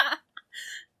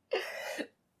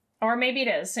 Or maybe it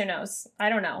is. Who knows? I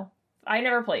don't know. I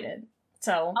never played it.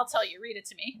 So I'll tell you, read it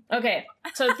to me. Okay.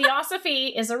 So Theosophy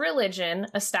is a religion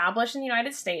established in the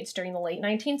United States during the late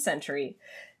 19th century.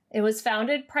 It was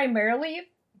founded primarily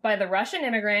by the Russian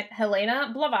immigrant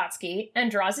Helena Blavatsky and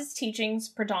draws its teachings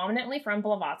predominantly from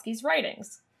Blavatsky's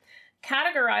writings.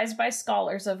 Categorized by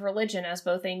scholars of religion as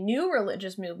both a new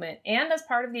religious movement and as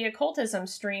part of the occultism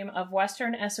stream of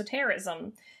Western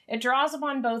esotericism, it draws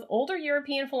upon both older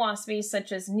European philosophies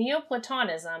such as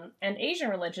Neoplatonism and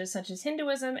Asian religions such as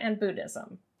Hinduism and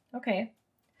Buddhism. Okay.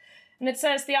 And it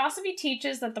says, Theosophy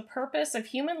teaches that the purpose of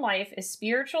human life is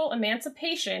spiritual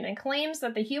emancipation and claims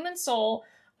that the human soul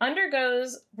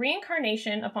undergoes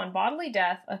reincarnation upon bodily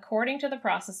death according to the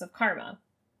process of karma.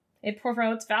 It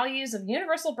promotes values of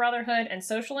universal brotherhood and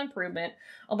social improvement,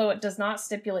 although it does not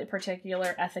stipulate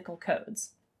particular ethical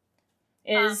codes.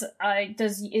 Is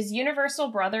universal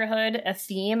brotherhood a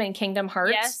theme in Kingdom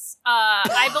Hearts? Yes.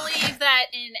 I believe that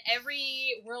in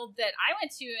every world that I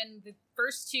went to, in the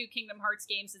first two Kingdom Hearts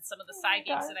games and some of the side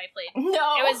games that I played,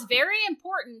 it was very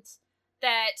important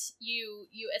that you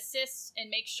assist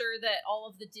and make sure that all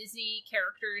of the Disney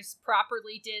characters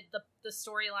properly did the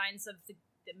storylines of the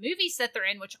movies that they're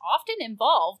in, which often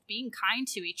involve being kind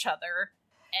to each other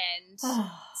and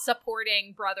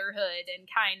supporting brotherhood and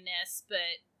kindness.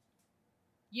 But,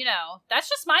 you know, that's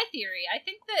just my theory. I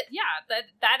think that,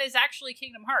 that is actually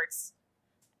Kingdom Hearts.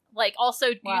 Like, also,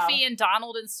 Goofy and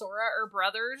Donald and Sora are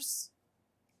brothers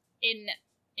in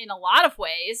a lot of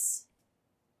ways.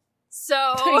 So...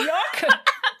 Yuck!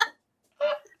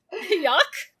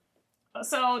 Yuck!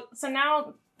 So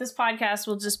now this podcast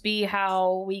will just be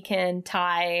how we can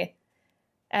tie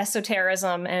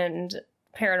esotericism and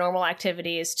paranormal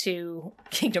activities to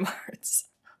Kingdom Hearts.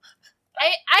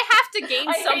 I have to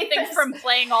gain something from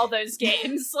playing all those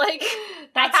games. Like,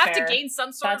 I have to gain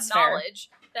some sort of knowledge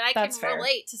that I can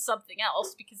relate to something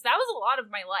else, because that was a lot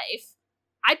of my life.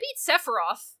 I beat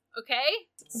Sephiroth, okay?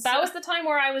 That was the time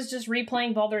where I was just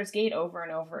replaying Baldur's Gate over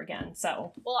and over again,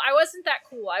 so. Well, I wasn't that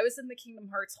cool. I was in the Kingdom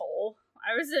Hearts hole.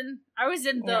 I was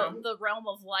in the realm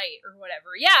of light or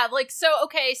whatever. Yeah, like, so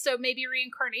maybe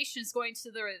reincarnation is going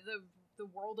to the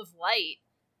world of light.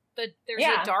 There's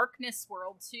a darkness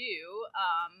world too.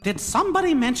 Did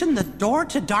somebody mention the door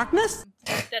to darkness?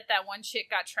 That one chick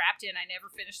got trapped in. I never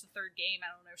finished the third game. I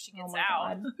don't know if she gets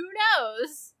out. God. Who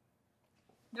knows?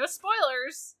 No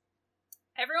spoilers.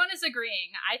 Everyone is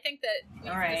agreeing. I think that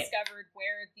we've discovered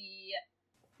where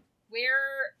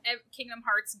Kingdom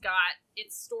Hearts got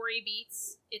its story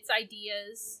beats, its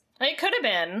ideas. It could have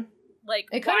been. Like,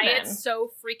 why it's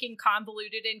so freaking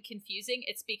convoluted and confusing,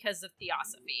 it's because of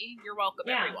Theosophy. You're welcome,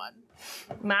 everyone.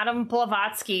 Madame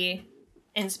Blavatsky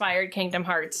inspired Kingdom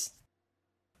Hearts.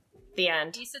 The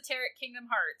end. Esoteric Kingdom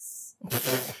Hearts.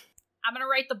 I'm gonna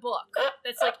write the book.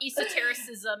 That's like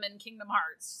esotericism in Kingdom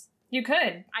Hearts. You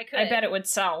could. I could. I bet it would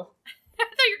sell. I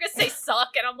thought you were gonna say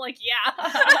suck, and I'm like, yeah.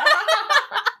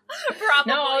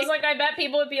 Probably. No, I was like, I bet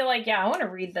people would be like, yeah, I want to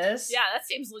read this. Yeah, that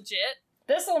seems legit.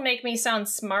 This will make me sound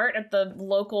smart at the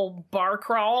local bar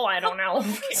crawl. I don't know.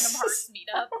 Kingdom Hearts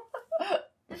meetup.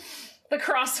 The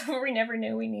crossover we never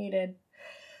knew we needed.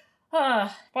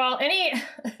 Well, any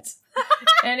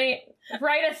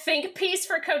write a think piece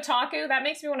for Kotaku? That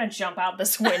makes me want to jump out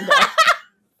this window.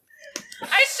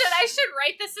 I should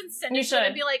write this and send it to them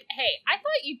and be like, hey, I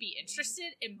thought you'd be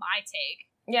interested in my take.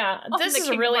 Yeah, this is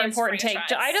a really important take.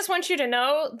 I just want you to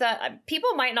know that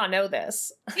people might not know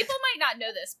this. People might not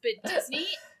know this, but Disney,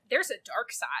 there's a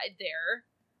dark side there.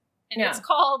 And it's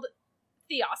called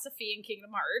Theosophy in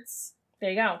Kingdom Hearts. There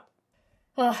you go.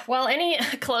 Well, any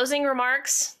closing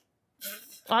remarks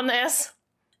on this?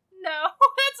 No,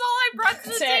 that's all I brought to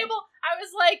the table. I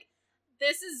was like,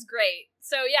 this is great.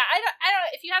 So yeah, I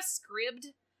don't if you have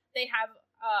Scribd, they have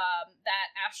that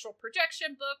astral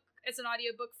projection book as an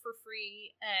audiobook for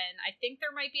free, and I think there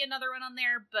might be another one on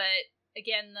there, but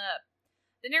again,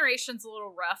 the narration's a little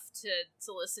rough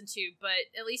to listen to, but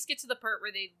at least get to the part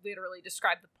where they literally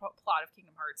describe the plot of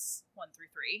Kingdom Hearts 1 through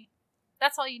 3.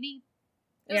 That's all you need.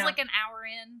 It was like an hour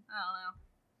in. I don't know.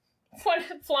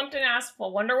 What Flumpton asked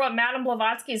for. Wonder what Madame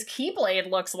Blavatsky's Keyblade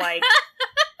looks like.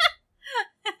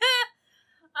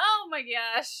 Oh my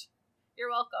gosh.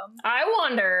 You're welcome. I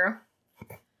wonder.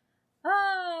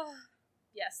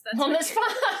 Yes, that's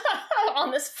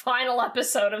on this final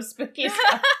episode of Spooky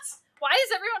Scouts. Why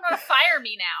does everyone want to fire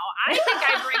me now? I think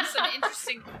I bring some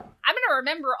interesting... I'm going to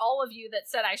remember all of you that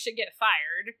said I should get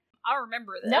fired. I'll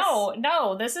remember this.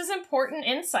 No, this is important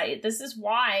insight. This is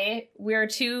why we're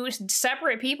two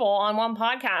separate people on one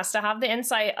podcast, to have the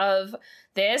insight of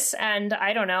this, and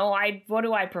I don't know, what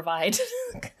do I provide?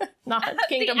 Not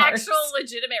Kingdom Hearts. The actual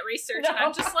legitimate research. No.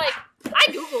 I'm just like, I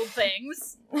Googled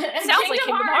things. It sounds like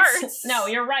Kingdom Hearts. No,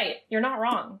 you're right. You're not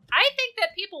wrong. I think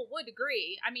that people would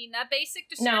agree. I mean, that basic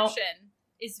description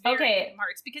is very Kingdom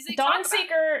Hearts, because they talk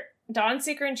about Dawn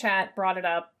Seeker in chat brought it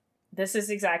up. This is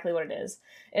exactly what it is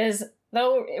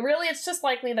though really it's just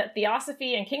likely that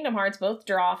Theosophy and Kingdom Hearts both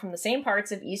draw from the same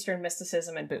parts of Eastern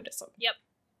mysticism and Buddhism. Yep.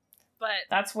 But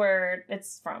that's where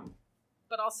it's from.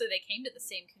 But also they came to the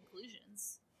same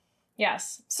conclusions.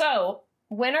 Yes. So,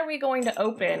 when are we going to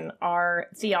open our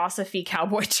Theosophy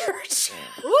Cowboy Church?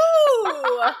 Ooh!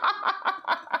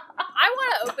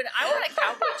 I want a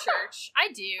cowboy church.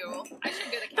 I do. I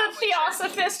should go to cowboy The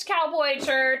Theosophist Cowboy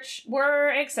Church.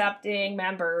 We're accepting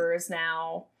members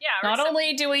now. Yeah. Not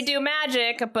only do we do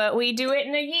magic, but we do it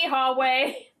in a yeehaw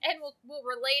way. And we'll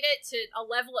relate it to a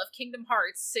level of Kingdom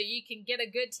Hearts so you can get a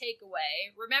good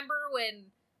takeaway. Remember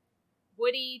when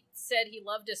Woody said he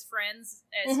loved his friends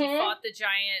as he fought the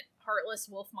giant heartless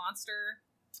wolf monster?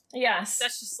 Yes.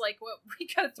 That's just like what we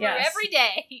go through every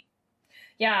day.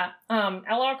 Yeah.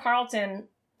 L.R. Carlton,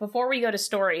 before we go to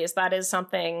stories, that is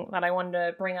something that I wanted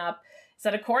to bring up, is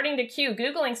that according to Q,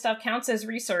 Googling stuff counts as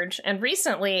research. And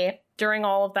recently, during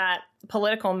all of that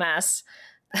political mess,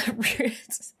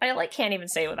 I can't even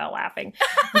say it without laughing.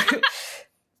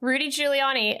 Rudy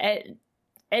Giuliani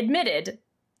admitted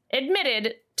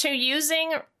to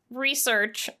using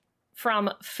research from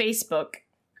Facebook.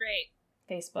 Great.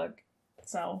 Facebook.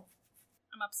 So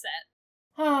I'm upset.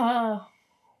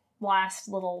 Last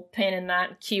little pin in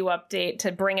that Q update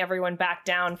to bring everyone back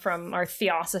down from our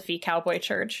Theosophy Cowboy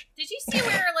Church. Did you see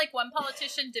where, like, one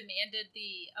politician demanded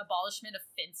the abolishment of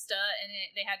Finsta, and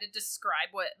they had to describe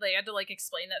they had to, like,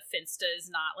 explain that Finsta is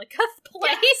not, like, a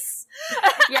place?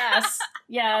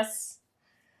 Yes.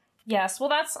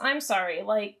 Well, I'm sorry,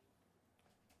 like,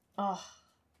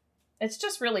 it's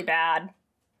just really bad.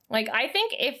 Like, I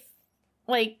think if,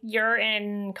 like, you're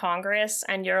in Congress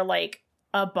and you're, like,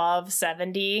 above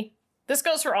 70, this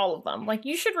goes for all of them. Like,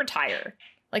 you should retire.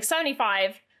 Like,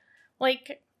 75,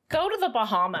 like, go to the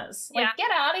Bahamas. Like,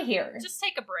 get out of here. Just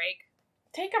take a break.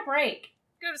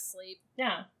 Go to sleep.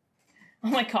 Yeah. Oh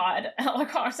my god. Ella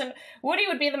Carson. Woody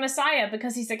would be the Messiah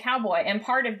because he's a cowboy and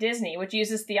part of Disney, which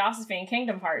uses Theosophy and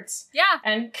Kingdom Hearts. Yeah.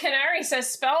 And Canary says,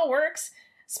 Spell works.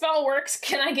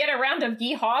 Can I get a round of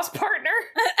Yeehaws, partner?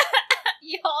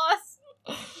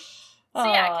 Yeehaws. So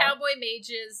yeah, cowboy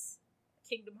mages,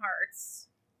 Kingdom Hearts.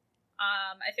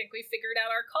 I think we figured out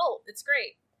our cult. It's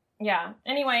great. Yeah.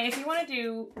 Anyway, if you want to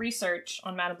do research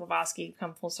on Madame Blavatsky,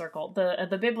 come full circle.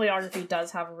 The bibliography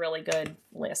does have a really good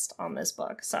list on this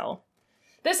book. So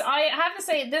I have to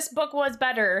say, this book was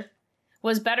better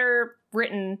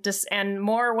written and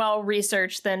more well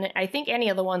researched than I think any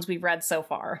of the ones we've read so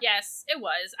far. Yes, it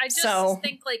was. I just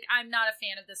think, like, I'm not a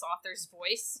fan of this author's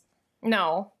voice.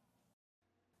 No.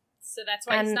 So that's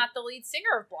why he's not the lead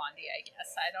singer of Blondie, I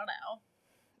guess. I don't know.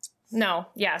 No,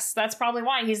 yes, that's probably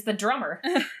why he's the drummer.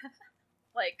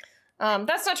 Like,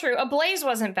 that's not true. Ablaze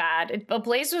wasn't bad.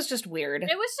 Ablaze was just weird.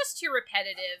 It was just too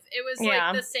repetitive. It was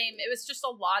like the same. It was just a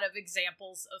lot of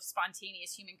examples of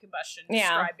spontaneous human combustion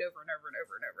described over and over and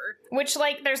over and over. Which,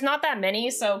 like, there's not that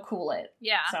many, so cool it.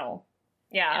 Yeah. So,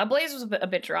 yeah. Ablaze was a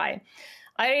bit dry.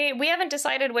 We haven't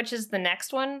decided which is the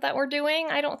next one that we're doing,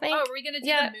 I don't think. Oh, are we going to do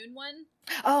the moon one?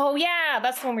 Oh, yeah,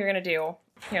 that's the one we're going to do.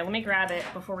 Here, let me grab it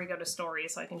before we go to story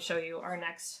so I can show you our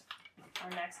next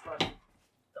book.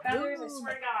 Feathers, I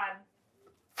swear to God.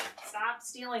 Stop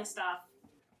stealing stuff.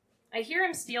 I hear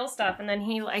him steal stuff, and then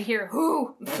I hear,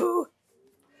 whoo.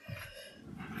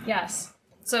 Yes.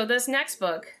 So this next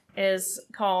book is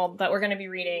called, that we're going to be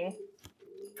reading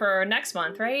for next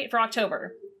month, right? For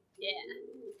October. Yeah.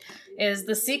 Is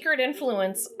The Secret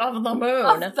Influence of the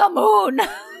Moon.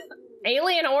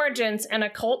 Alien Origins and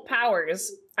Occult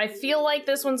Powers. I feel like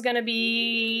this one's going to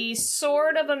be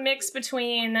sort of a mix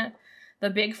between the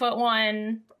Bigfoot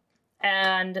one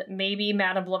and maybe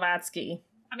Madame Blavatsky.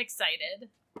 I'm excited.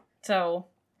 So,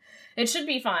 it should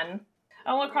be fun.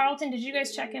 Oh, well, Carlton, did you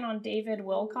guys check in on David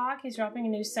Wilcock? He's dropping a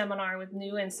new seminar with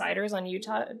new insiders on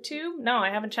YouTube. No, I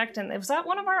haven't checked in. Was that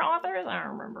one of our authors? I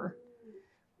don't remember.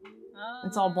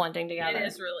 It's all blending together. It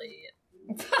is really...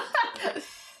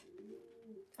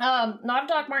 Not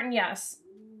Doc Martin, yes.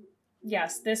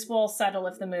 Yes, this will settle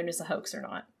if the moon is a hoax or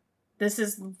not. This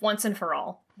is once and for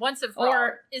all. Once and for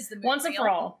all. Is the moon once real? And for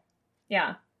all.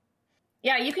 Yeah.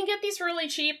 Yeah, you can get these really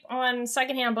cheap on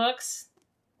secondhand books.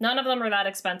 None of them are that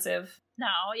expensive.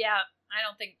 No, yeah. I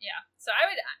don't think, yeah. So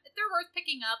they're worth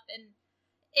picking up, and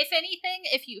if anything,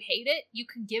 if you hate it, you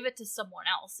can give it to someone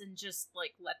else and just,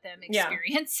 like, let them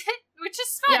experience it, which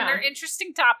is fun. Yeah. They're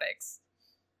interesting topics.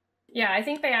 Yeah, I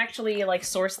think they actually, like,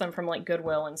 source them from, like,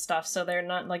 Goodwill and stuff, so they're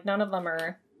not, like, none of them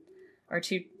are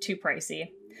too pricey.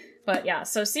 But yeah,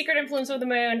 so Secret Influence of the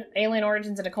Moon, Alien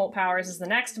Origins and Occult Powers is the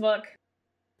next book.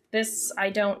 This, I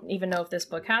don't even know if this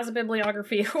book has a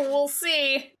bibliography. We'll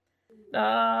see. It's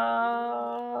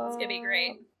gonna be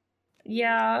great.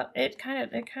 Yeah, it kind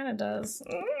of does.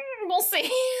 We'll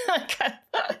see.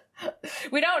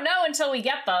 We don't know until we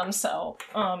get them, so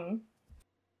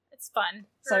it's fun.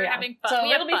 We're having fun. So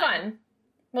it'll be fun.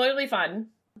 Well, it'll be fun.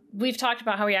 We've talked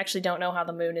about how we actually don't know how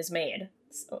the moon is made.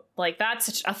 So, like,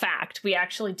 that's a fact. We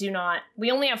actually do not.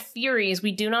 We only have theories.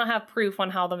 We do not have proof on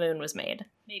how the moon was made.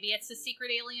 Maybe it's a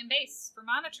secret alien base for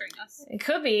monitoring us. It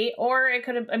could be, or it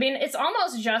could have. I mean, it's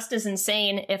almost just as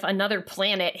insane if another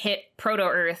planet hit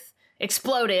Proto-Earth,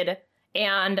 exploded,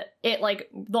 and it, like,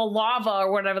 the lava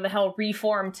or whatever the hell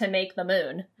reformed to make the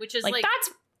moon. Which is, like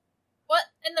that's... What?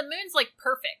 And the moon's, like,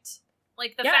 perfect.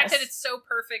 Like, the fact that it's so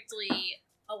perfectly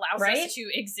allows us to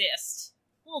exist.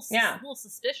 A little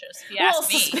suspicious, if you ask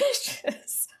me.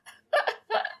 Suspicious.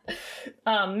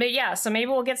 But yeah, so maybe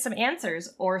we'll get some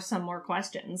answers or some more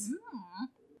questions.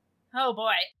 Oh,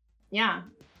 boy. Yeah.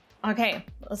 Okay,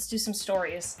 let's do some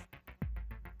stories.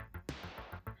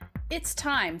 It's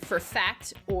time for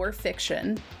Fact or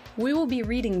Fiction. We will be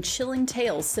reading chilling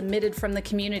tales submitted from the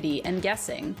community and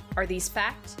guessing, are these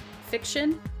fact,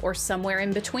 fiction, or somewhere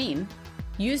in between?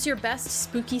 Use your best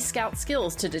Spooky Scout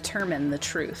skills to determine the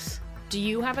truth. Do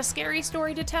you have a scary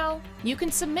story to tell? You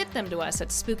can submit them to us at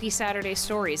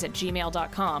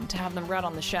spookysaturdaystories@gmail.com to have them read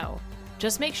on the show.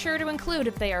 Just make sure to include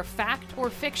if they are fact or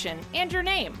fiction and your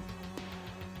name.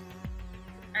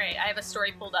 Alright, I have a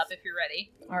story pulled up if you're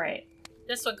ready. Alright.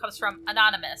 This one comes from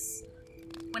Anonymous.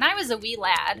 When I was a wee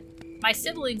lad, my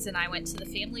siblings and I went to the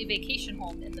family vacation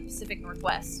home in the Pacific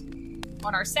Northwest.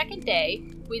 On our second day,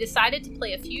 we decided to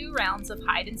play a few rounds of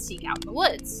hide and seek out in the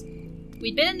woods.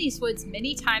 We'd been in these woods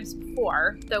many times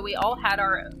before, though we all had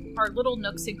our little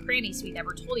nooks and crannies we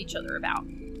never told each other about.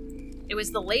 It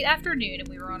was the late afternoon and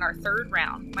we were on our third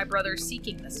round, my brother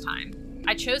seeking this time.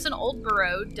 I chose an old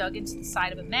burrow dug into the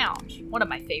side of a mound, one of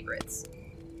my favorites.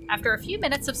 After a few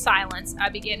minutes of silence, I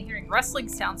began hearing rustling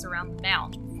sounds around the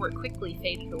mound before it quickly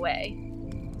faded away.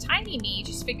 Tiny me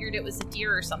just figured it was a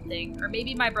deer or something, or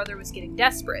maybe my brother was getting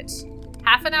desperate.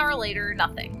 Half an hour later,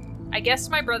 nothing. I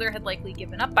guessed my brother had likely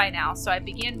given up by now, so I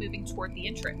began moving toward the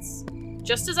entrance.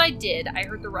 Just as I did, I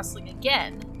heard the rustling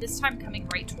again, this time coming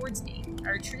right towards me. I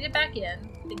retreated back in,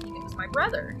 thinking it was my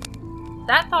brother.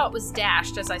 That thought was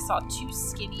dashed as I saw two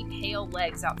skinny, pale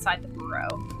legs outside the burrow.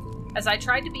 As I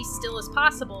tried to be still as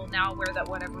possible, now aware that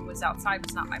whatever was outside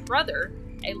was not my brother,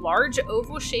 a large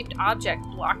oval-shaped object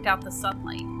blocked out the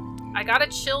sunlight. I got a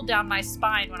chill down my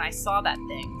spine when I saw that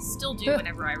thing, still do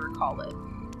whenever I recall it.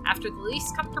 After the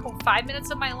least comfortable 5 minutes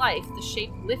of my life, the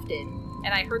shape lifted, and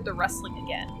I heard the rustling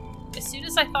again. As soon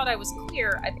as I thought I was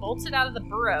clear, I bolted out of the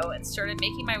burrow and started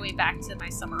making my way back to my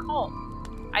summer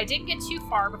home. I didn't get too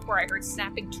far before I heard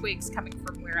snapping twigs coming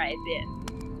from where I had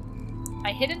been.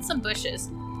 I hid in some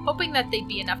bushes, hoping that they'd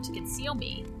be enough to conceal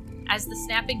me. As the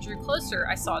snapping drew closer,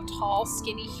 I saw a tall,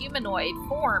 skinny humanoid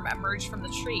form emerge from the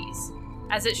trees.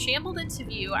 As it shambled into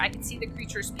view, I could see the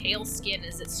creature's pale skin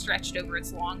as it stretched over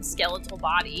its long skeletal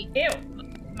body. Ew!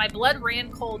 My blood ran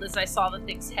cold as I saw the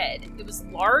thing's head. It was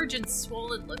large and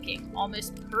swollen looking,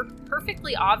 almost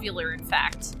perfectly ovular in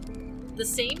fact. The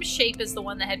same shape as the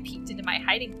one that had peeked into my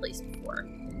hiding place before.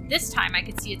 This time I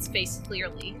could see its face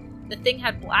clearly. The thing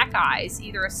had black eyes,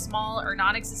 either a small or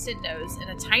non-existent nose,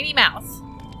 and a tiny mouth.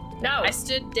 No! I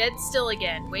stood dead still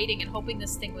again, waiting and hoping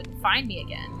this thing wouldn't find me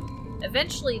again.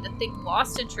 Eventually, the thing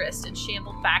lost interest and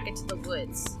shambled back into the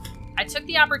woods. I took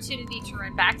the opportunity to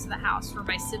run back to the house where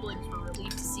my siblings were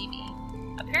relieved to see me.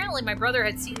 Apparently, my brother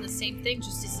had seen the same thing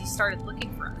just as he started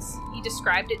looking for us. He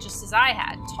described it just as I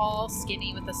had, tall,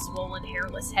 skinny, with a swollen,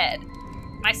 hairless head.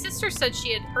 My sister said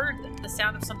she had heard the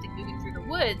sound of something moving through the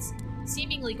woods,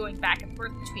 seemingly going back and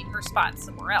forth between her spot and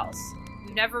somewhere else.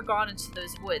 We've never gone into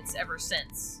those woods ever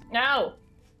since. No!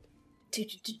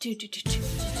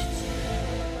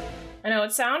 I know,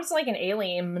 it sounds like an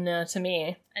alien to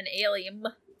me. An alien.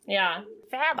 Yeah.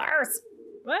 Feathers!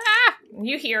 Ah!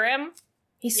 You hear him?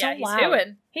 He's so loud.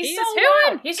 Hooing. He's so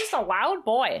loud. He's just a loud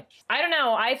boy. I don't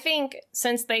know. I think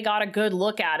since they got a good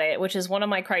look at it, which is one of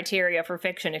my criteria for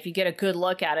fiction, if you get a good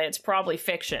look at it, it's probably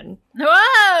fiction.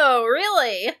 Whoa!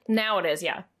 Really? Now it is,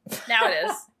 yeah. Now it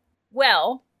is.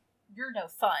 Well, you're no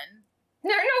fun.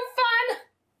 They're no fun!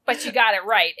 But you got it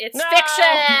right. It's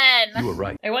fiction! You were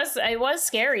right. It was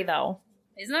scary, though.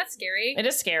 Isn't that scary? It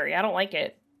is scary. I don't like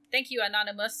it. Thank you,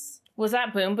 Anonymous. Was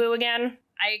that Boom Boo again?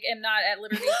 I am not at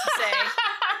liberty to say.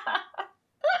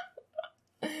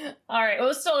 All right. It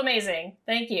was still amazing.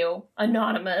 Thank you,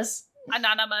 Anonymous.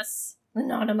 Anonymous.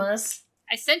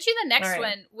 I sent you the next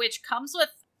one, which comes with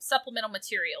supplemental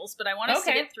materials, but I want us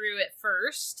to get through it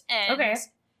first. And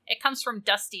it comes from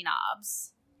Dusty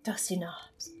Knobs. Dusty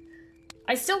Knobs.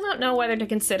 I still don't know whether to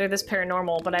consider this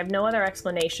paranormal, but I have no other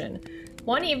explanation.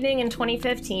 One evening in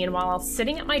 2015, while I was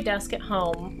sitting at my desk at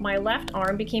home, my left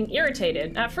arm became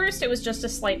irritated. At first, it was just a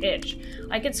slight itch.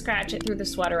 I could scratch it through the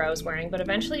sweater I was wearing, but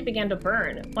eventually it began to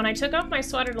burn. When I took off my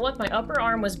sweater to look, my upper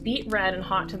arm was beet red and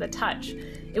hot to the touch.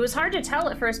 It was hard to tell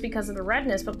at first because of the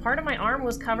redness, but part of my arm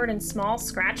was covered in small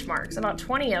scratch marks, about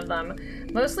 20 of them,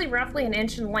 mostly roughly an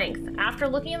inch in length. After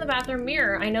looking in the bathroom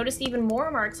mirror, I noticed even more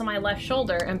marks on my left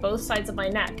shoulder and both sides of my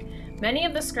neck. Many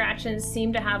of the scratches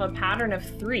seemed to have a pattern of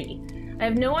 3. I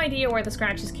have no idea where the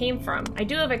scratches came from. I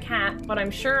do have a cat, but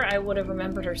I'm sure I would have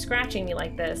remembered her scratching me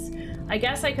like this. I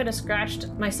guess I could have scratched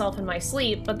myself in my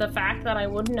sleep, but the fact that I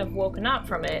wouldn't have woken up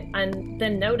from it and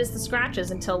then noticed the scratches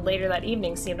until later that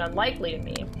evening seemed unlikely to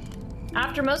me.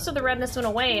 After most of the redness went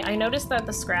away, I noticed that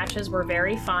the scratches were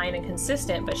very fine and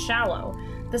consistent, but shallow.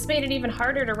 This made it even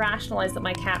harder to rationalize that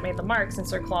my cat made the marks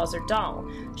since her claws are dull.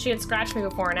 She had scratched me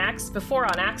before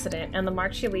on accident, and the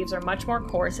marks she leaves are much more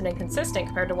coarse and inconsistent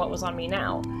compared to what was on me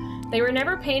now. They were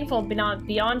never painful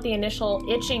beyond the initial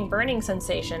itching, burning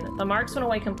sensation. The marks went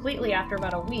away completely after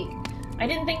about a week. I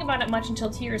didn't think about it much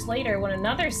until 2 years later when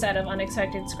another set of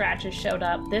unexpected scratches showed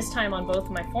up, this time on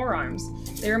both my forearms.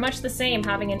 They were much the same,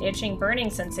 having an itching, burning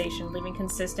sensation, leaving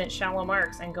consistent, shallow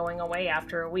marks, and going away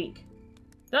after a week.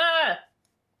 Ah!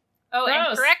 Oh, Gross.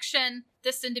 and correction,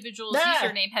 this individual's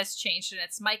username has changed, and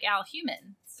it's Mike Al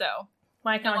Human. So,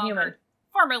 Mike Al Human.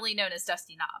 Formerly known as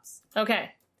Dusty Knobs.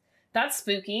 Okay. That's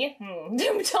spooky.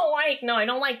 I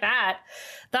don't like that.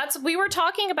 We were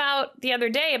talking about the other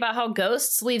day about how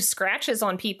ghosts leave scratches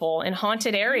on people in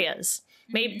haunted areas.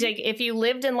 Maybe if you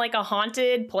lived in like a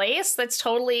haunted place, that's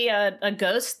totally a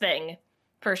ghost thing.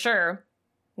 For sure.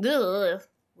 Ugh.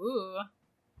 Ooh.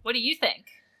 What do you think?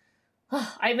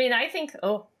 I mean, I think...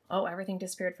 Oh, everything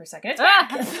disappeared for a second. It's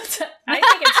back. I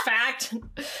think it's fact.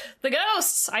 The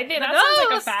ghosts. I think that sounds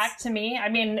like a fact to me. I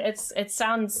mean, it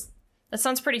sounds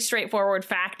pretty straightforward,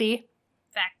 facty.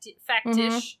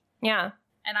 Factish. Yeah.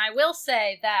 And I will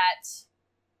say that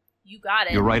you got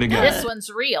it. You're right again. This one's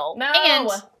real. No. And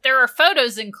there are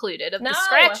photos included of the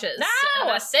scratches. No. I'm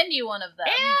going to send you one of them.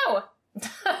 Ew.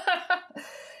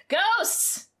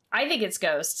 Ghosts. I think it's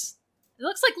ghosts. It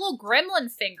looks like little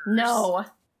gremlin fingers. No. Look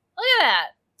at that.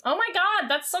 Oh my god,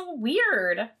 that's so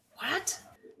weird. What?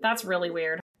 That's really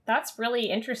weird. That's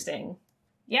really interesting.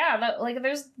 Yeah,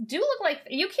 those do look like...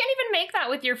 You can't even make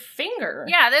that with your finger.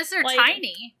 Yeah, those are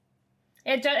tiny.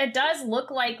 It does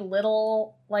look like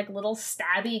little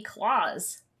stabby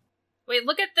claws. Wait,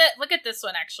 look at this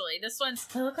one, actually. This one's...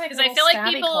 They look like because I feel like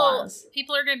claws.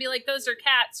 people are going to be like, those are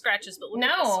cat scratches, but look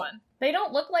at this one. They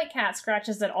don't look like cat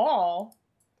scratches at all.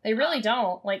 They really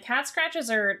don't. Like, cat scratches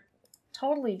are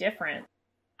totally different.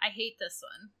 I hate this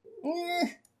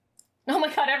one. Oh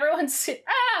my god, everyone's...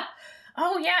 Ah!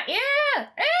 Oh yeah, yeah!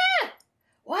 Ah!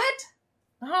 What?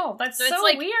 Oh, that's so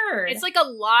weird. It's like a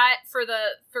lot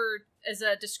as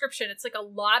a description, it's like a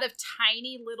lot of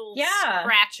tiny little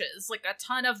scratches, like a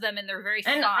ton of them, and they're very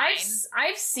fine.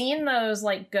 I've seen those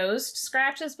like ghost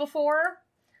scratches before.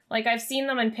 Like I've seen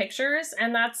them in pictures,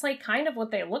 and that's like kind of what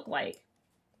they look like.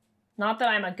 Not that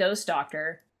I'm a ghost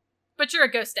doctor. But you're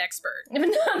a ghost expert.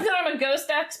 Not that I'm a ghost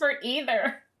expert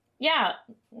either. Yeah,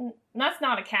 that's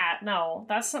not a cat. No,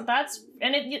 that's and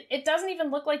it doesn't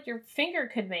even look like your finger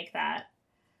could make that.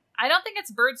 I don't think it's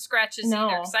bird scratches either,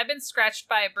 because I've been scratched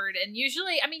by a bird, and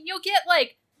usually, I mean, you'll get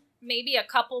like maybe a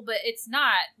couple, but it's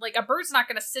not like a bird's not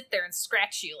going to sit there and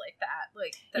scratch you like that.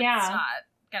 Like that's not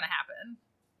going to happen.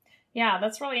 Yeah,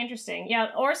 that's really interesting.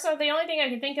 Yeah, or so the only thing I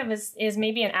can think of is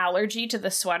maybe an allergy to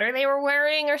the sweater they were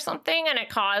wearing or something, and it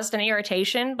caused an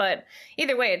irritation, but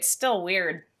either way, it's still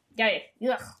weird. Yeah,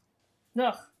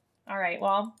 ugh. All right,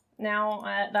 well,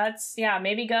 now that's,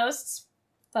 maybe ghosts.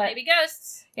 But maybe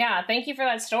ghosts. Yeah, thank you for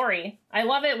that story. I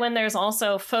love it when there's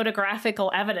also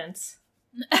photographical evidence.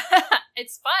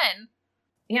 It's fun.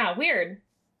 Yeah, weird.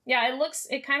 Yeah,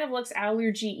 it kind of looks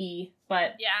allergy-y,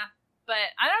 but... Yeah. But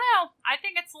I don't know. I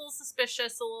think it's a little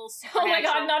suspicious, a little supernatural. Oh my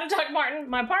god, not to talk Martin.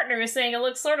 My partner is saying it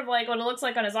looks sort of like what it looks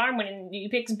like on his arm when he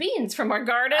picks beans from our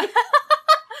garden.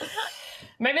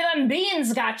 Maybe them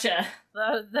beans gotcha.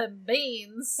 The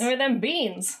beans. Maybe them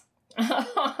beans.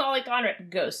 Holly Conrad,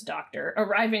 ghost doctor,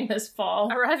 arriving this fall.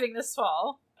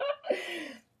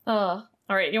 All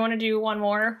right, you want to do one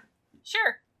more?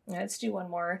 Sure. Yeah, let's do one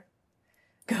more.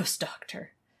 Ghost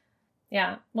doctor.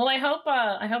 Yeah. Well, I hope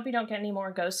you don't get any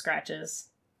more ghost scratches.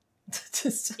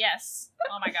 Yes.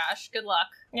 Oh my gosh. Good luck.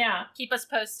 Yeah. Keep us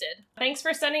posted. Thanks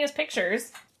for sending us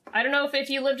pictures. I don't know if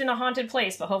you lived in a haunted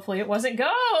place, but hopefully it wasn't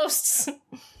ghosts.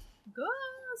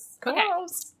 Ghosts. Okay.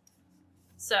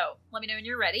 So, let me know when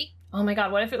you're ready. Oh my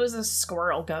god, what if it was a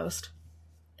squirrel ghost?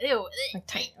 Ew. Like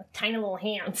tiny little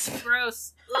hands.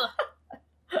 Gross. Ugh.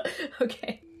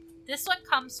 Okay. This one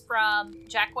comes from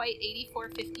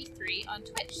JackWhite8453 on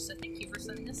Twitch, so thank you for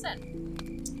sending this in.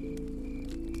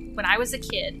 When I was a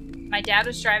kid, my dad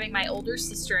was driving my older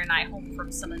sister and I home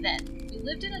from some event. We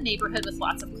lived in a neighborhood with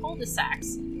lots of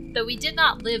cul-de-sacs, though we did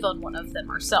not live on one of them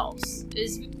ourselves.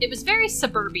 It was very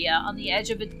suburbia on the edge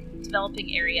of a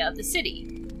developing area of the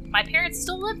city. My parents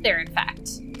still lived there, in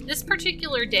fact. This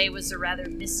particular day was a rather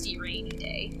misty, rainy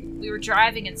day. We were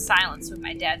driving in silence when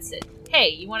my dad said, "Hey,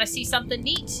 you want to see something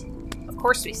neat?" Of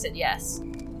course we said yes.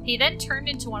 He then turned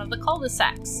into one of the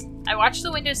cul-de-sacs. I watched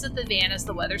the windows of the van as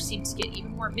the weather seemed to get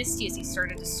even more misty as he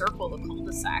started to circle the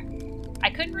cul-de-sac.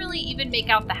 I couldn't really even make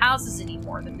out the houses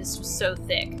anymore, the mist was so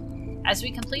thick. As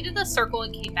we completed the circle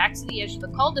and came back to the edge of the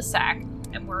cul-de-sac,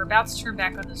 and were about to turn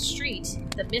back on the street,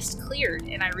 the mist cleared,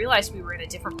 and I realized we were in a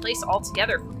different place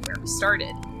altogether from where we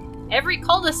started. Every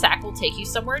cul-de-sac will take you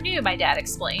somewhere new, my dad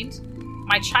explained.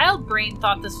 My child brain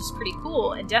thought this was pretty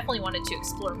cool and definitely wanted to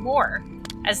explore more.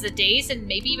 As the days and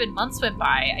maybe even months went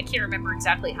by, I can't remember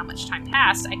exactly how much time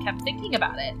passed, I kept thinking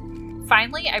about it.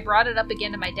 Finally, I brought it up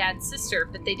again to my dad and sister,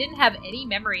 but they didn't have any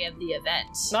memory of the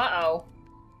event. Uh-oh.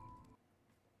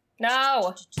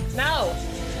 No. No.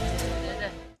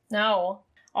 No.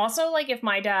 Also, like, if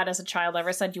my dad as a child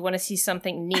ever said, you want to see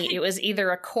something neat, it was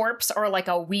either a corpse or, like,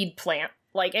 a weed plant.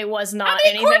 Like, it was not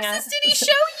anything... How many corpses did he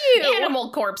show you?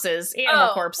 Animal corpses. Animal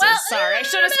corpses. Well, sorry, I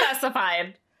should have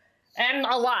specified. And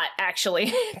a lot,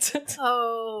 actually.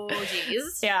 Oh,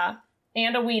 jeez. Yeah.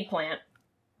 And a weed plant.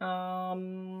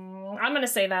 I'm gonna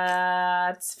say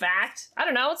that's fact. I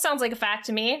don't know, it sounds like a fact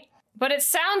to me. But it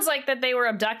sounds like that they were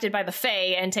abducted by the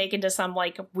Fae and taken to some,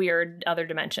 like, weird other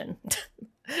dimension.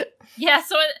 Yeah,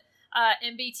 so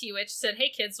MBT Witch said, hey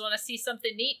kids, want to see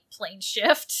something neat? Plane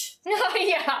shift.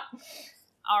 Yeah.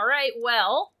 Alright,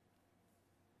 well,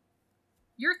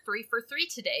 you're 3 for 3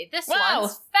 today. This Wow.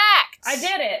 one's fact. I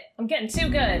did it. I'm getting too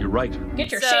good. You're right.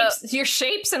 Get your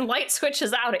shapes and light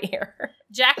switches out of here.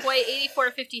 Jack White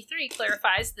 8453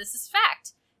 clarifies this is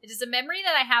fact. It is a memory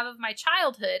that I have of my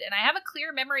childhood, and I have a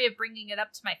clear memory of bringing it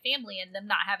up to my family and them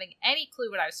not having any clue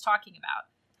what I was talking about.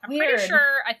 I'm pretty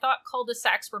sure I thought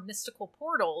cul-de-sacs were mystical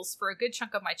portals for a good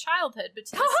chunk of my childhood, but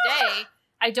to this day,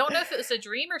 I don't know if it was a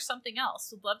dream or something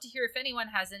else. Would love to hear if anyone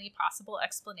has any possible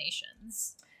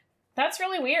explanations. That's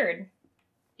really weird.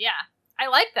 Yeah, I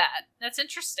like that. That's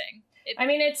interesting. I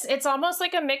mean, it's almost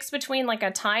like a mix between like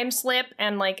a time slip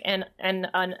and like an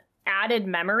added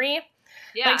memory.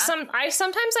 Yeah. Like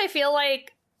sometimes I feel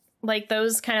like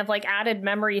those kind of like added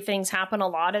memory things happen a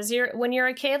lot when you're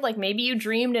a kid. Like maybe you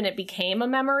dreamed and it became a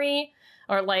memory,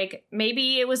 or like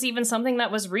maybe it was even something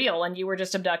that was real and you were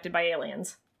just abducted by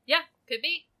aliens. Yeah, could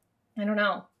be. I don't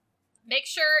know. Make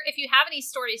sure if you have any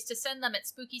stories to send them at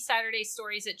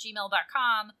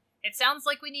spookysaturdaystories@gmail.com. It sounds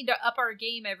like we need to up our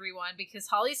game, everyone, because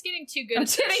Holly's getting too good at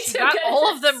this. She got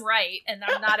all of them right, and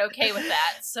I'm not okay with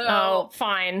that. So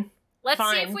fine. Let's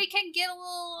see if we can get a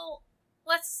little.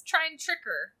 Let's try and trick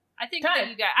her. I think that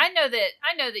you guys. I know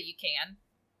that you can.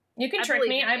 You can trick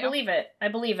me. I believe it.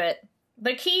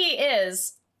 The key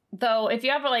is, though, if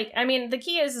you have the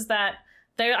key is that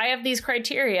I have these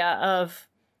criteria of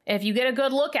if you get a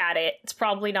good look at it, it's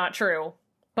probably not true,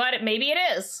 but maybe it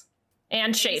is.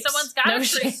 And shapes. Someone's got a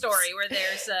true story where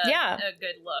there's a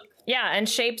good look. Yeah, and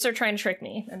shapes are trying to trick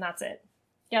me, and that's it.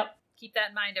 Yep. Keep that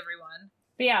in mind, everyone.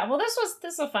 But yeah, well, this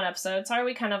was a fun episode. Sorry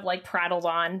we kind of like prattled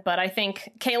on, but I think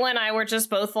Kayla and I were just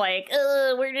both like,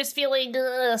 we're just feeling,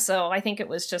 so I think it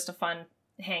was just a fun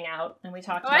hangout, and we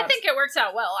talked about... I think it works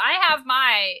out well. I have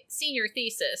my senior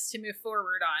thesis to move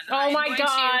forward on. Oh my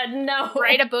god, no.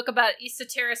 Write a book about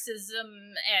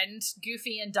esotericism and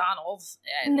Goofy and Donald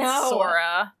and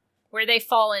Sora, where they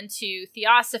fall into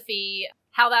theosophy,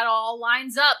 how that all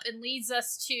lines up and leads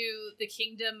us to the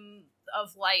kingdom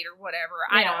of light or whatever.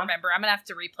 Yeah. I don't remember. I'm gonna have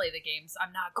to replay the games.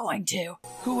 I'm not going to.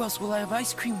 Who else will I have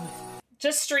ice cream with?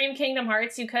 Just stream Kingdom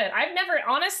Hearts. You could. I've never,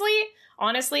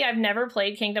 honestly, I've never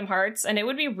played Kingdom Hearts, and it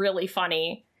would be really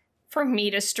funny for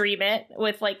me to stream it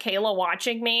with like Kayla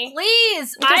watching me.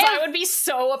 Please! Because I would be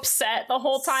so upset the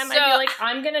whole time. I'd be like,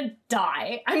 I'm gonna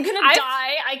die.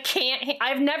 I can't.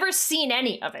 I've never seen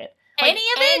any of it.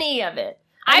 Any of it.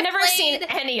 I've never seen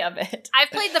any of it.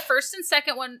 I've played the first and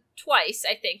second one twice,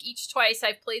 I think. Each twice.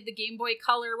 I've played the Game Boy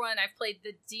Color one, I've played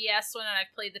the DS one, and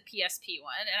I've played the PSP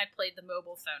one, and I played the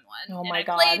mobile phone one. Oh my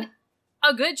god. I played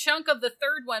a good chunk of the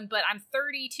third one, but I'm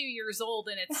 32 years old,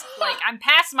 and it's like, I'm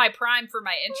past my prime for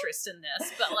my interest in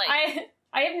this, but like...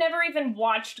 I have never even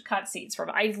watched cutscenes from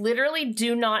it. I literally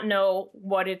do not know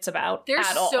what it's about There's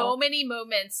at all. so many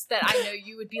moments that I know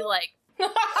you would be like...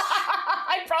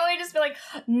 I'd probably just be like,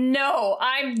 no,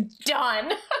 I'm done.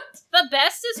 The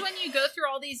best is when you go through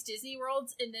all these Disney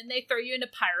worlds and then they throw you into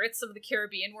Pirates of the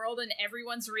Caribbean world and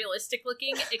everyone's realistic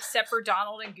looking except for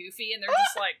Donald and Goofy, and they're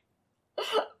just like...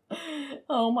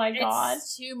 Oh my god.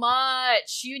 It's too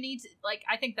much. You need to, like,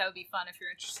 I think that would be fun if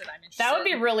you're interested. I'm interested. That would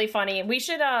be really funny. We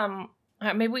should,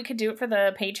 maybe we could do it for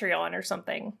the Patreon or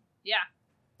something. Yeah.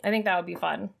 I think that would be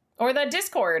fun. Or the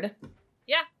Discord.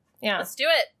 Yeah. Yeah. Let's do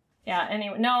it. Yeah,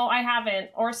 anyway, no, I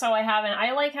haven't. Or so I haven't.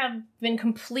 I, like, have been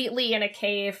completely in a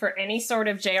cave for any sort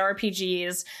of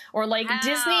JRPGs or, like,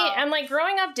 Disney. And, like,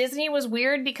 growing up, Disney was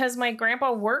weird because my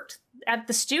grandpa worked at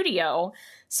the studio.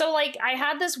 So, like, I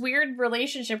had this weird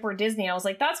relationship where Disney, I was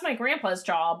like, that's my grandpa's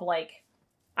job. Like,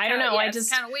 I don't know. Yeah, I just...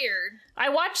 It's kind of weird. I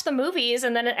watched the movies,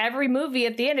 and then at every movie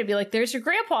at the end, it'd be like, there's your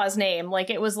grandpa's name.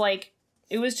 Like, it was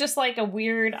just, like, a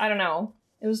weird, I don't know.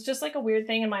 It was just, like, a weird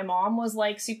thing, and my mom was,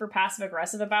 like, super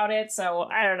passive-aggressive about it, so,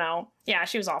 I don't know. Yeah,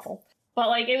 she was awful. But,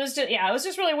 like, it was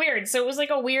just really weird. So it was,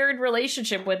 like, a weird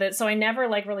relationship with it, so I never,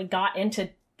 like, really got into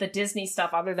the Disney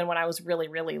stuff other than when I was really,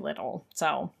 really little.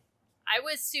 So I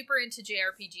was super into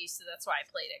JRPGs, so that's why I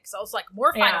played it. Because I was like,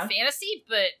 more Final Fantasy,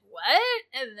 but what?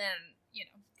 And then, you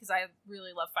know, because I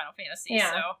really love Final Fantasy,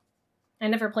 so. I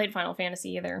never played Final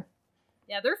Fantasy either.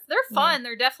 Yeah, they're fun.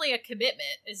 They're definitely a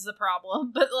commitment is the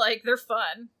problem, but, like, they're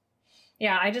fun.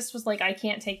 Yeah, I just was like, I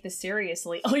can't take this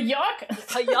seriously. Oh, yuck!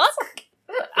 A yuck?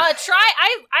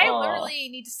 I literally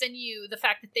need to send you the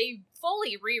fact that they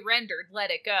fully re-rendered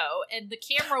Let It Go, and the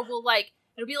camera will, like,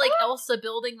 it'll be like Elsa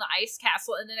building the ice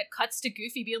castle, and then it cuts to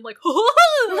Goofy being like,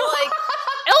 like,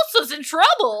 Elsa's in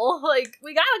trouble! Like,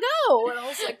 we gotta go! And I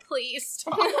was like, please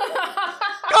stop.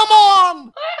 Come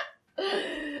on!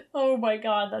 Oh my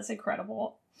god, that's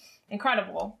incredible.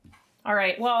 Incredible.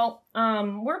 Alright, well,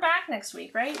 we're back next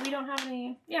week, right? We don't have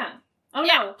any... Yeah. Oh,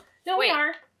 yeah. No, Wait. we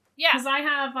are. Yeah. Because I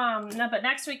have, no, but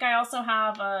next week I also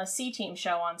have a C-Team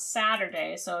show on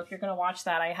Saturday, so if you're gonna watch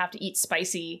that, I have to eat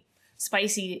spicy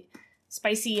minis.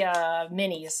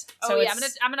 So yeah,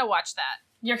 I'm gonna watch that.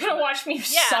 You're gonna watch me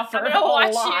suffer I'm gonna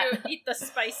watch lot. you eat the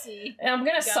spicy. I'm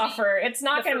gonna suffer. It's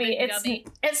not gonna be.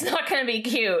 It's not gonna be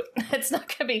cute. It's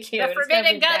not gonna be cute. The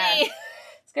forbidden gummy.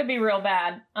 It's gonna be real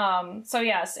bad. So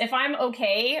yes, if I'm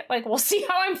okay, like we'll see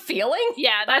how I'm feeling.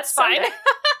 Yeah, that's fine.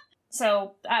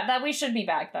 So that we should be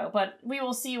back though, but we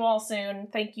will see you all soon.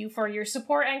 Thank you for your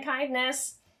support and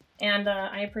kindness, and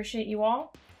I appreciate you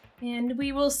all. And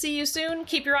we will see you soon.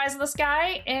 Keep your eyes on the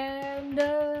sky, and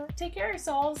take care of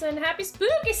yourselves, and happy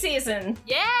spooky season!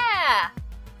 Yeah!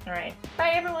 Alright.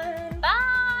 Bye, everyone!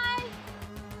 Bye!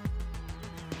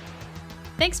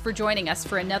 Thanks for joining us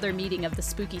for another meeting of the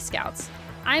Spooky Scouts.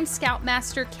 I'm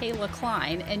Scoutmaster Kayla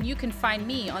Klein, and you can find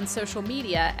me on social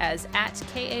media as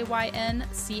 @KAYNCLI.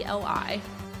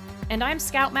 And I'm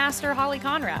Scoutmaster Holly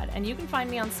Conrad, and you can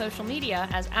find me on social media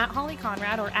as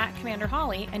 @HollyConrad or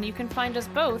 @CommanderHolly, and you can find us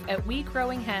both at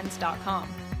WeGrowingHens.com.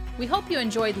 We hope you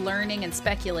enjoyed learning and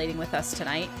speculating with us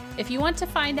tonight. If you want to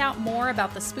find out more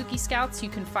about the Spooky Scouts, you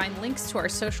can find links to our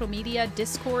social media,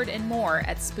 Discord, and more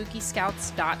at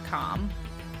SpookyScouts.com.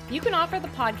 You can offer the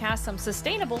podcast some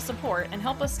sustainable support and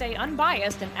help us stay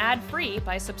unbiased and ad-free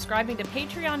by subscribing to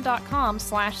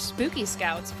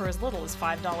patreon.com/SpookyScouts for as little as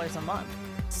 $5 a month.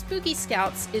 Spooky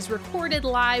Scouts is recorded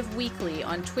live weekly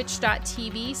on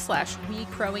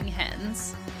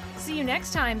twitch.tv/WeCrowingHens. See you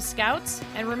next time, Scouts,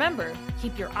 and remember,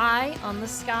 keep your eye on the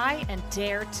sky and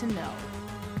dare to know.